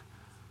did.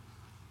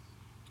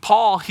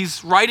 Paul,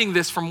 he's writing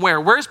this from where?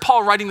 Where is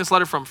Paul writing this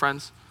letter from,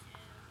 friends?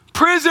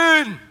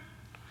 Prison.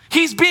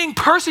 He's being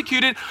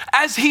persecuted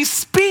as he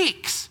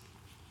speaks.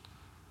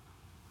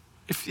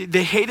 If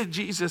they hated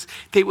Jesus,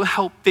 they will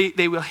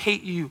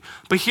hate you.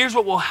 But here's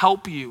what will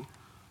help you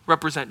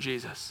represent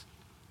Jesus.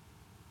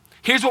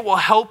 Here's what will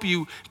help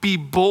you be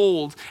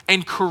bold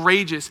and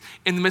courageous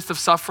in the midst of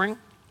suffering.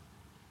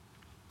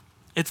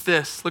 It's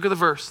this. Look at the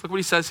verse. Look what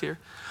he says here.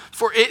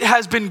 For it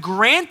has been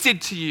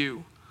granted to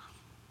you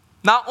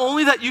not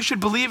only that you should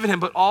believe in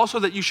him, but also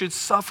that you should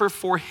suffer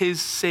for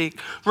his sake.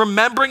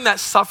 Remembering that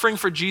suffering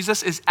for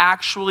Jesus is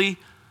actually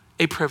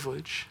a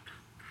privilege.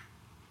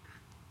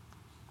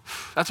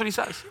 That's what he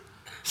says.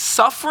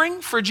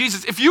 suffering for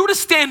Jesus, if you were to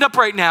stand up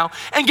right now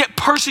and get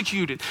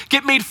persecuted,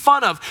 get made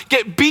fun of,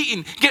 get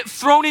beaten, get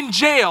thrown in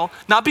jail,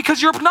 not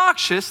because you're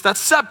obnoxious, that's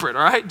separate,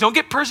 all right? Don't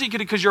get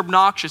persecuted because you're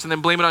obnoxious and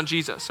then blame it on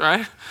Jesus, all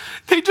right?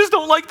 They just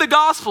don't like the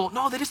gospel.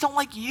 No, they just don't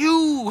like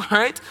you, all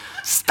right?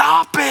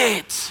 Stop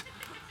it.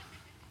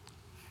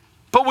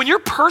 But when you're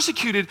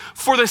persecuted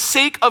for the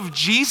sake of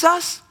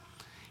Jesus,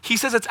 he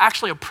says it's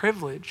actually a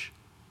privilege.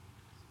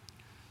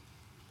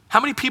 How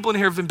many people in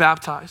here have been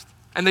baptized?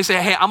 And they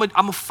say, hey, I'm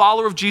a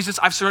follower of Jesus.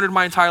 I've surrendered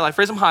my entire life.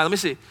 Raise them high. Let me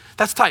see.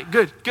 That's tight.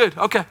 Good.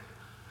 Okay.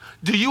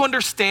 Do you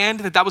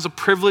understand that was a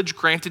privilege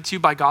granted to you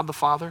by God the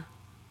Father?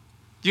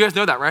 You guys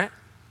know that, right?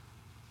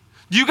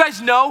 Do you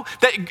guys know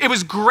that it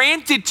was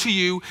granted to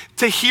you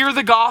to hear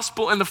the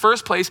gospel in the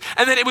first place,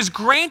 and then it was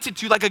granted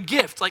to you like a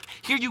gift, like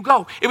here you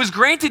go. It was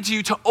granted to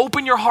you to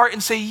open your heart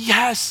and say,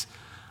 yes,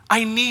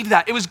 I need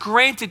that. It was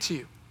granted to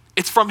you.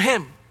 It's from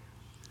him.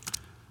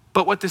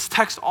 But what this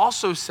text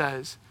also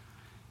says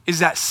is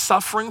that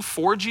suffering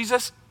for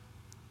Jesus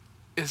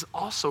is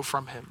also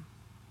from him.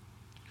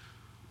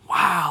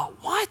 Wow,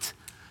 what?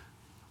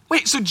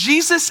 Wait, so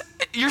Jesus,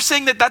 you're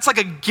saying that that's like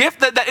a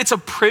gift, that it's a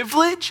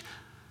privilege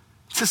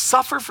to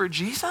suffer for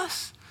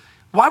Jesus?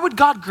 Why would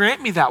God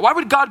grant me that? Why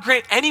would God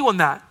grant anyone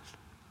that?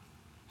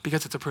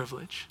 Because it's a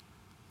privilege.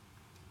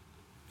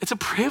 It's a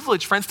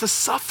privilege, friends, to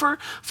suffer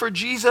for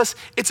Jesus.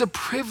 It's a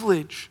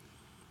privilege.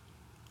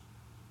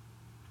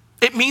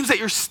 It means that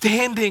you're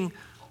standing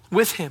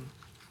with him.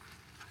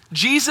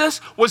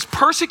 Jesus was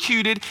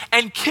persecuted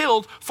and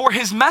killed for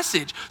his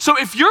message. So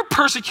if you're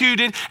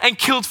persecuted and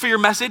killed for your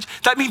message,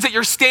 that means that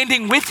you're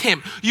standing with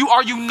him. You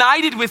are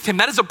united with him.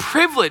 That is a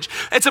privilege.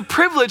 It's a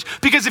privilege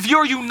because if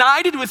you're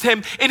united with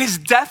him in his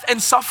death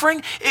and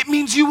suffering, it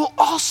means you will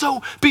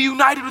also be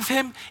united with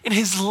him in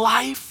his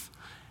life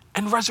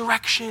and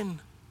resurrection.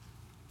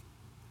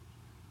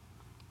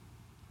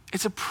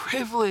 It's a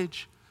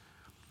privilege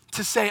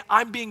to say,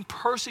 I'm being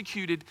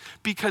persecuted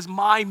because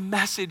my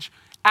message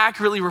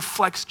accurately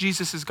reflects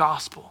Jesus'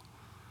 gospel.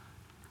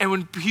 And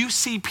when you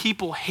see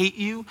people hate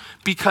you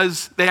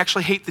because they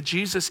actually hate the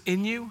Jesus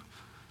in you,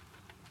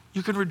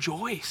 you can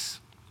rejoice.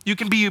 You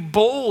can be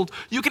bold.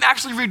 You can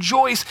actually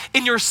rejoice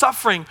in your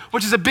suffering,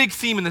 which is a big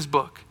theme in this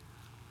book.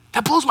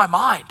 That blows my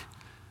mind,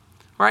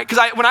 right?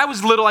 Because when I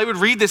was little, I would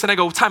read this and I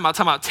go, time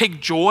out,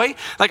 take joy.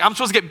 Like I'm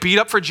supposed to get beat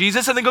up for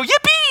Jesus and then go,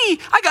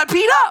 yippee, I got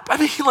beat up. I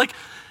mean, like, is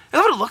that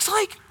what it looks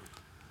like?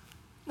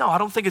 No, I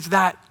don't think it's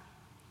that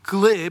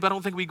glib. I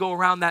don't think we go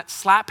around that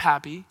slap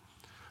happy,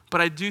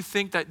 but I do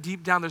think that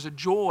deep down there's a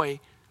joy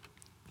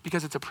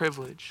because it's a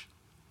privilege.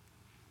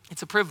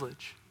 It's a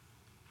privilege.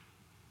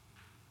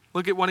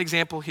 Look at one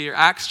example here,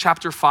 Acts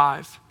chapter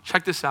 5.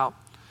 Check this out.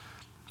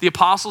 The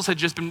apostles had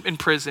just been in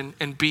prison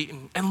and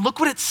beaten. And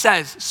look what it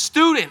says.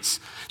 Students,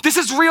 this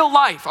is real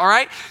life, all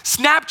right?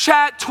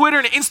 Snapchat, Twitter,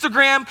 and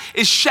Instagram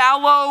is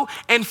shallow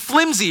and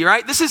flimsy,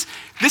 right? This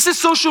is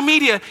social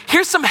media.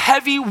 Here's some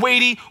heavy,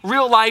 weighty,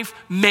 real life,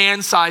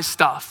 man-sized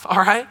stuff, all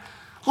right?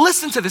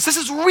 Listen to this. This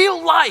is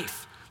real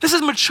life. This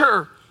is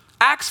mature.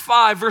 Acts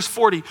 5, verse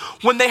 40.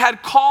 When they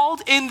had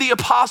called in the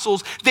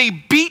apostles, they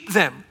beat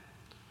them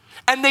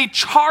and they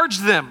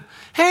charged them.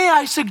 Hey,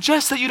 I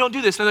suggest that you don't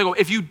do this. And they go,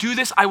 if you do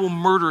this, I will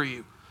murder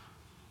you.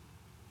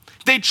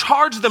 They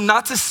charged them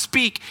not to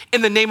speak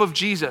in the name of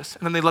Jesus,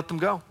 and then they let them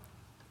go.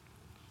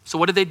 So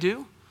what did they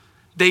do?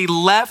 They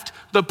left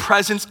the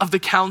presence of the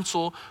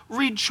council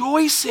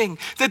rejoicing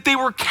that they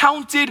were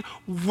counted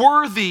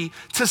worthy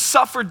to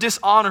suffer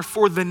dishonor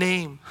for the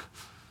name.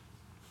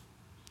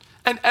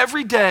 And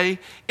every day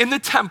in the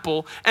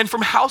temple and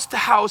from house to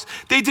house,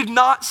 they did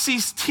not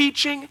cease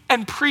teaching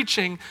and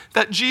preaching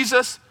that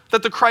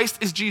the Christ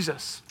is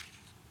Jesus.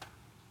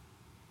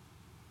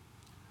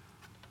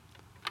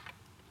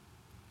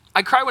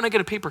 I cry when I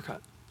get a paper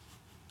cut.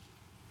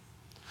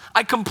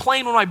 I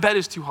complain when my bed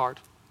is too hard.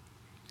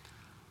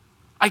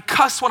 I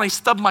cuss when I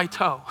stub my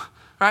toe,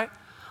 right?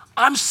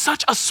 I'm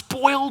such a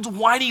spoiled,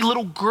 whiny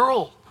little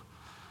girl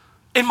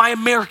in my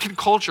American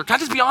culture. Can I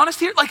just be honest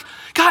here? Like,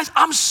 guys,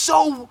 I'm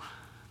so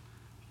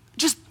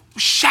just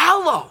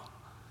shallow.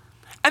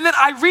 And then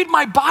I read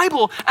my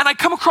Bible and I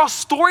come across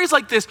stories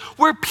like this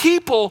where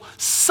people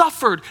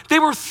suffered. They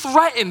were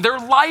threatened. Their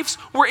lives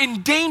were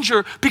in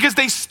danger because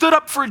they stood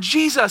up for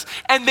Jesus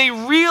and they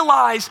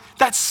realized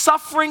that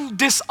suffering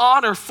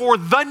dishonor for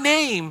the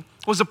name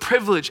was a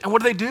privilege. And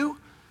what do?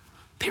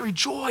 They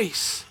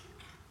rejoice.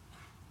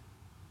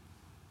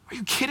 Are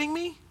you kidding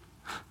me?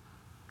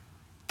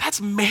 That's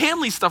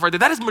manly stuff right there.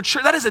 That is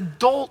mature. That is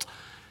adult.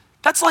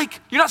 That's like,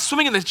 you're not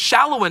swimming in the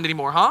shallow end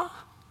anymore, huh?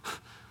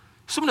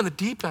 Swimming in the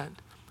deep end.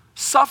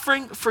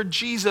 Suffering for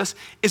Jesus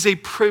is a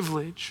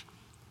privilege.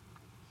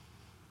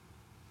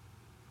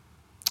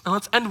 And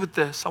let's end with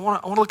this. I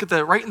want to look at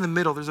that right in the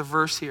middle. There's a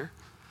verse here.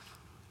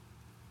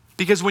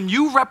 Because when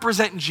you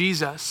represent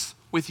Jesus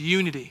with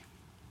unity,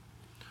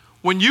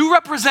 when you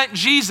represent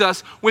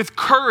Jesus with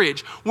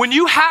courage, when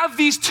you have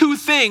these two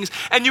things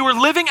and you are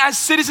living as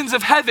citizens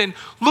of heaven,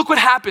 look what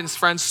happens,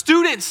 friends.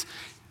 Students,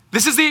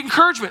 this is the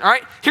encouragement, all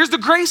right? Here's the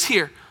grace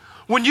here.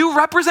 when you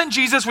represent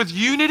Jesus with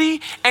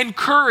unity and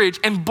courage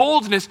and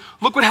boldness,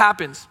 look what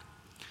happens.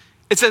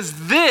 It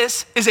says,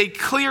 this is a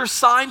clear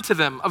sign to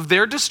them of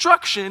their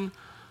destruction,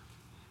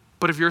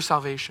 but of your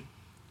salvation,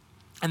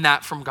 and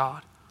that from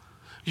God.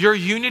 Your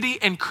unity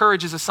and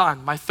courage is a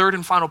sign. My third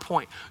and final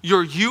point.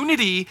 Your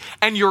unity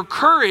and your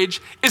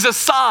courage is a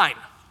sign.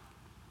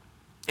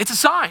 It's a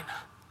sign.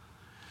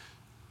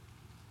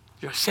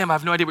 You're like, Sam, I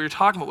have no idea what you're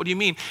talking about. What do you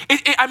mean?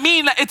 I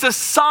mean that it's a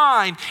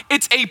sign.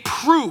 It's a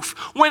proof.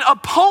 When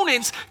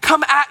opponents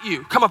come at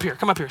you, come up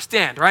here,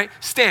 stand, right?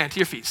 Stand to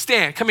your feet,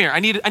 stand, come here. I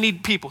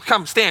need people,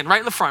 come, stand right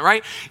in the front,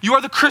 right? You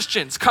are the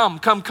Christians,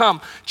 come.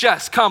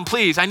 Jess, come,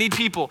 please, I need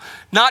people.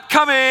 Not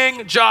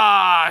coming,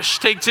 Josh,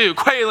 take two.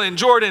 Quaylen,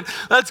 Jordan,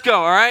 let's go,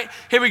 all right?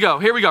 Here we go,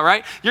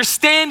 right? You're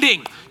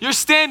standing.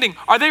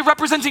 Are they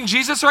representing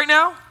Jesus right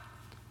now?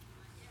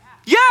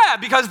 Yeah,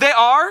 because they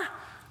are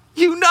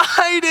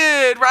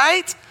united,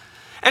 right?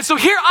 And so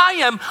here I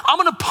am, I'm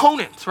an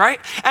opponent, right?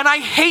 And I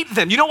hate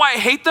them. You know why I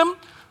hate them?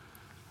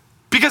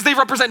 Because they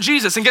represent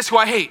Jesus. And guess who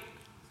I hate?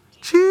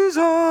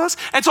 Jesus.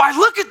 And so I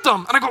look at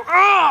them and I go,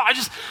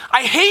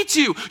 I hate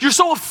you. You're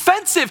so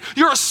offensive.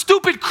 You're a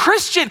stupid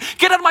Christian.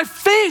 Get out of my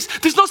face.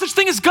 There's no such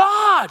thing as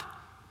God.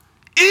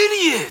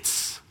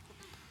 Idiots.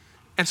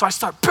 And so I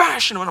start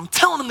bashing them and I'm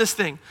telling them this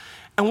thing.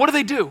 And what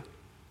do?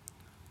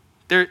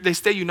 They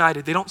stay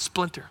united. They don't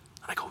splinter.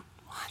 And I go,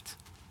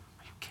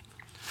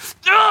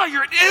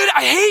 you're an idiot.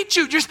 I hate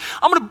you.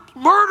 I'm going to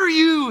murder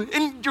you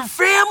and your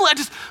family.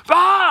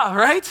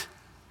 Right?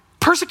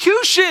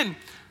 Persecution.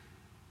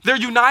 They're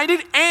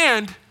united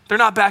and they're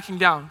not backing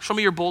down. Show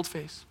me your bold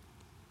face.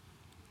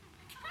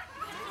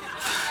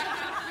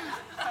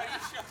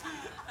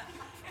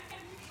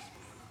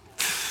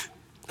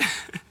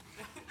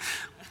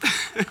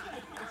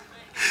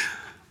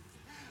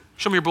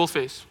 Show me your bold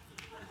face.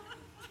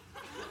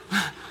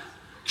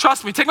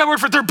 Trust me, take my word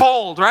for it, they're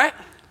bold, right?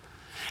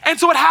 And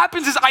so what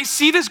happens is I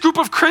see this group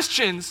of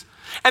Christians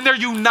and they're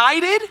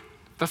united,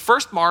 the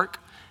first mark,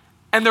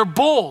 and they're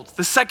bold,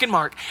 the second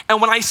mark. And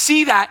when I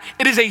see that,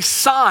 it is a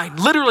sign.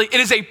 Literally, it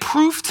is a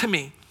proof to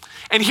me.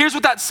 And here's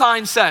what that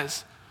sign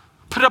says.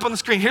 Put it up on the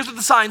screen. Here's what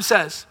the sign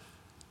says.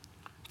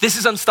 This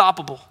is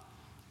unstoppable.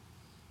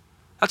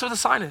 That's what the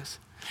sign is.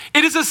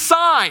 It is a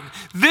sign.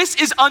 This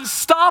is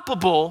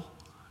unstoppable.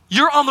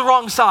 You're on the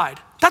wrong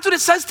side. That's what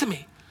it says to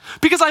me.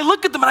 Because I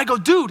look at them and I go,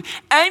 dude,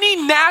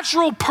 any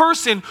natural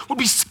person would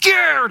be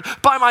scared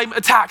by my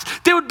attacks.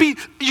 They would be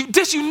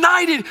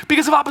disunited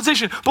because of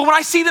opposition. But when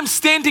I see them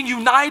standing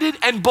united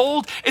and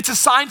bold, it's a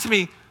sign to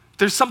me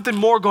there's something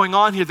more going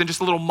on here than just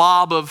a little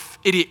mob of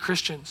idiot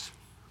Christians.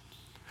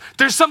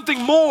 There's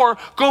something more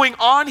going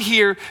on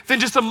here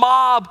than just a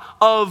mob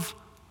of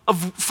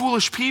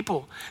foolish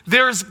people.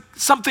 There's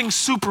something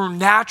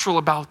supernatural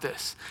about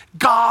this.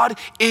 God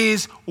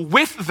is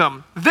with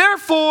them.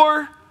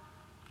 Therefore,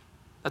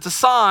 that's a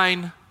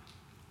sign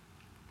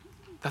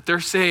that they're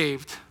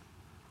saved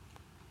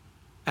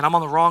and I'm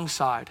on the wrong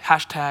side.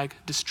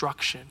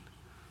 #destruction.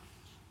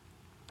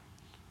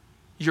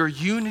 Your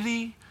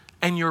unity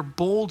and your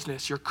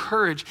boldness, your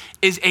courage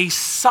is a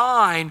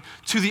sign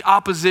to the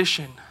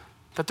opposition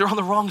that they're on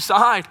the wrong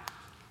side.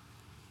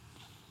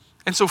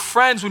 And so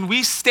friends, when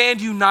we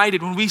stand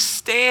united, when we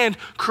stand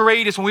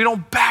courageous, when we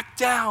don't back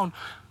down,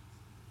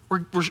 we're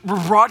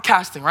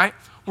broadcasting, right?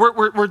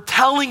 We're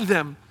telling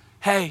them,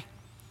 hey,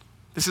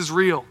 this is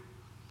real.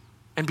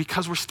 And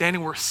because we're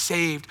standing, we're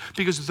saved.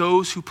 Because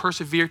those who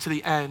persevere to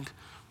the end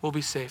will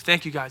be saved.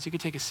 Thank you, guys. You can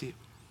take a seat.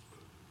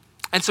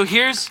 And so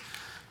yes,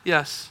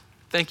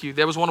 thank you.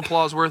 There was one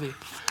applause worthy.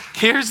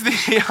 Here's the,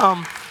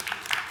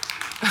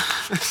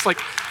 it's like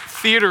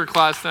theater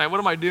class tonight. What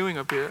am I doing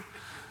up here?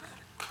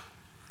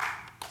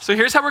 So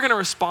here's how we're going to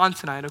respond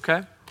tonight,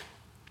 okay?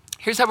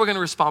 Here's how we're going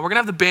to respond. We're going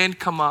to have the band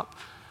come up.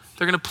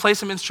 They're going to play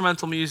some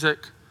instrumental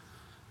music.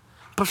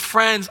 But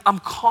friends, I'm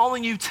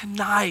calling you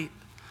tonight.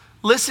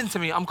 Listen to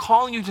me. I'm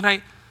calling you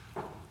tonight.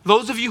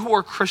 Those of you who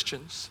are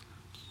Christians,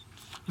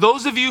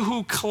 those of you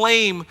who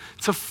claim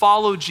to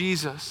follow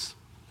Jesus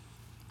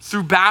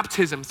through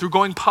baptism, through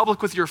going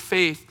public with your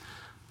faith,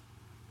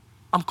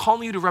 I'm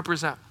calling you to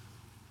represent.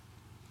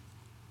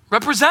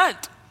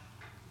 Represent.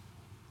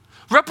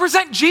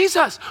 Represent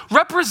Jesus.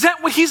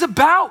 Represent what he's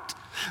about.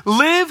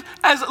 Live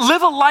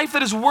a life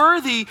that is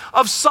worthy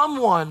of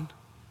someone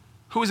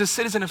who is a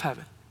citizen of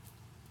heaven.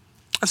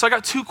 And so I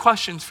got 2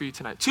 questions for you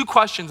tonight. 2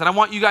 questions, and I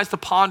want you guys to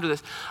ponder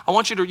this. I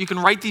want you can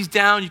write these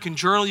down, you can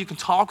journal, you can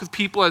talk with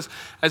people as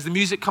the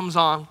music comes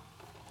on.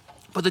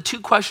 But the 2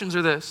 questions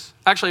are this.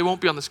 Actually, it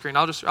won't be on the screen.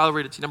 I'll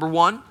read it to you. Number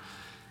 1,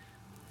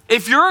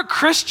 if you're a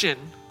Christian,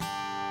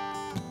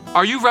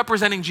 are you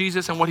representing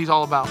Jesus and what he's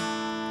all about?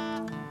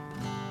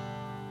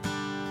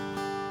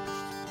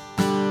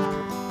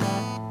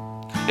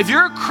 If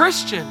you're a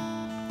Christian,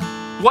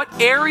 what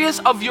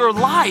areas of your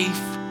life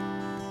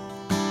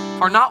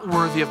are not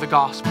worthy of the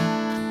gospel?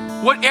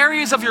 What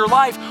areas of your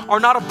life are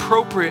not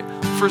appropriate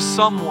for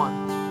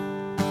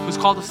someone who's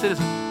called a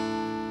citizen?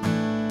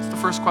 That's the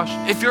first question.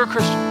 If you're a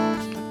Christian.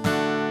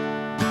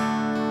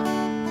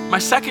 My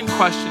second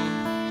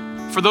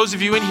question for those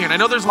of you in here, and I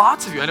know there's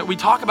lots of you, I know we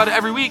talk about it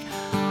every week.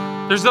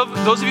 There's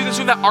those of you in this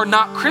room that are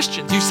not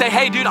Christians. You say,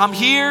 hey dude, I'm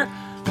here,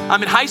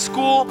 I'm in high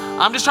school,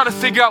 I'm just trying to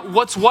figure out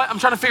what's what, I'm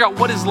trying to figure out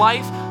what is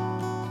life.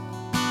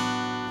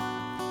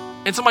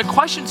 And so my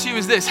question to you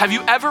is this: have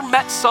you ever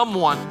met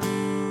someone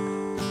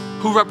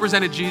who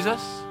represented Jesus?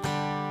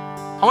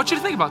 I want you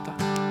to think about that.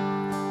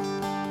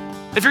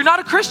 If you're not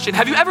a Christian,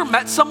 have you ever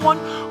met someone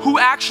who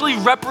actually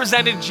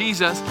represented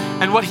Jesus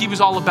and what he was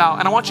all about?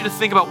 And I want you to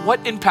think about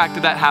what impact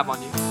did that have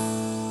on you?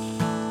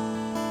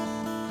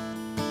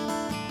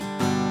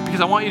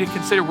 Because I want you to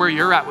consider where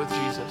you're at with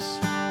Jesus.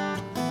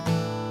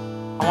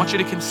 I want you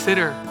to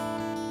consider,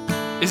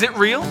 is it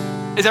real?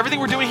 Is everything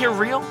we're doing here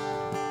real?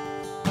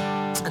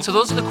 And so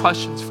those are the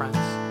questions, friends.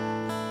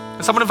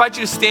 And so I'm gonna invite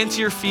you to stand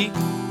to your feet.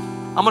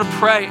 I'm gonna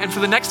pray, and for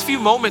the next few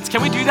moments,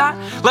 can we do that?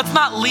 Let's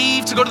not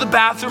leave to go to the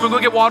bathroom and go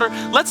get water.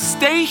 Let's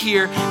stay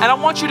here, and I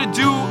want you to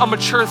do a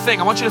mature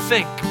thing. I want you to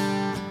think.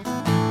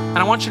 And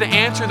I want you to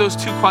answer those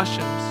two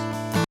questions.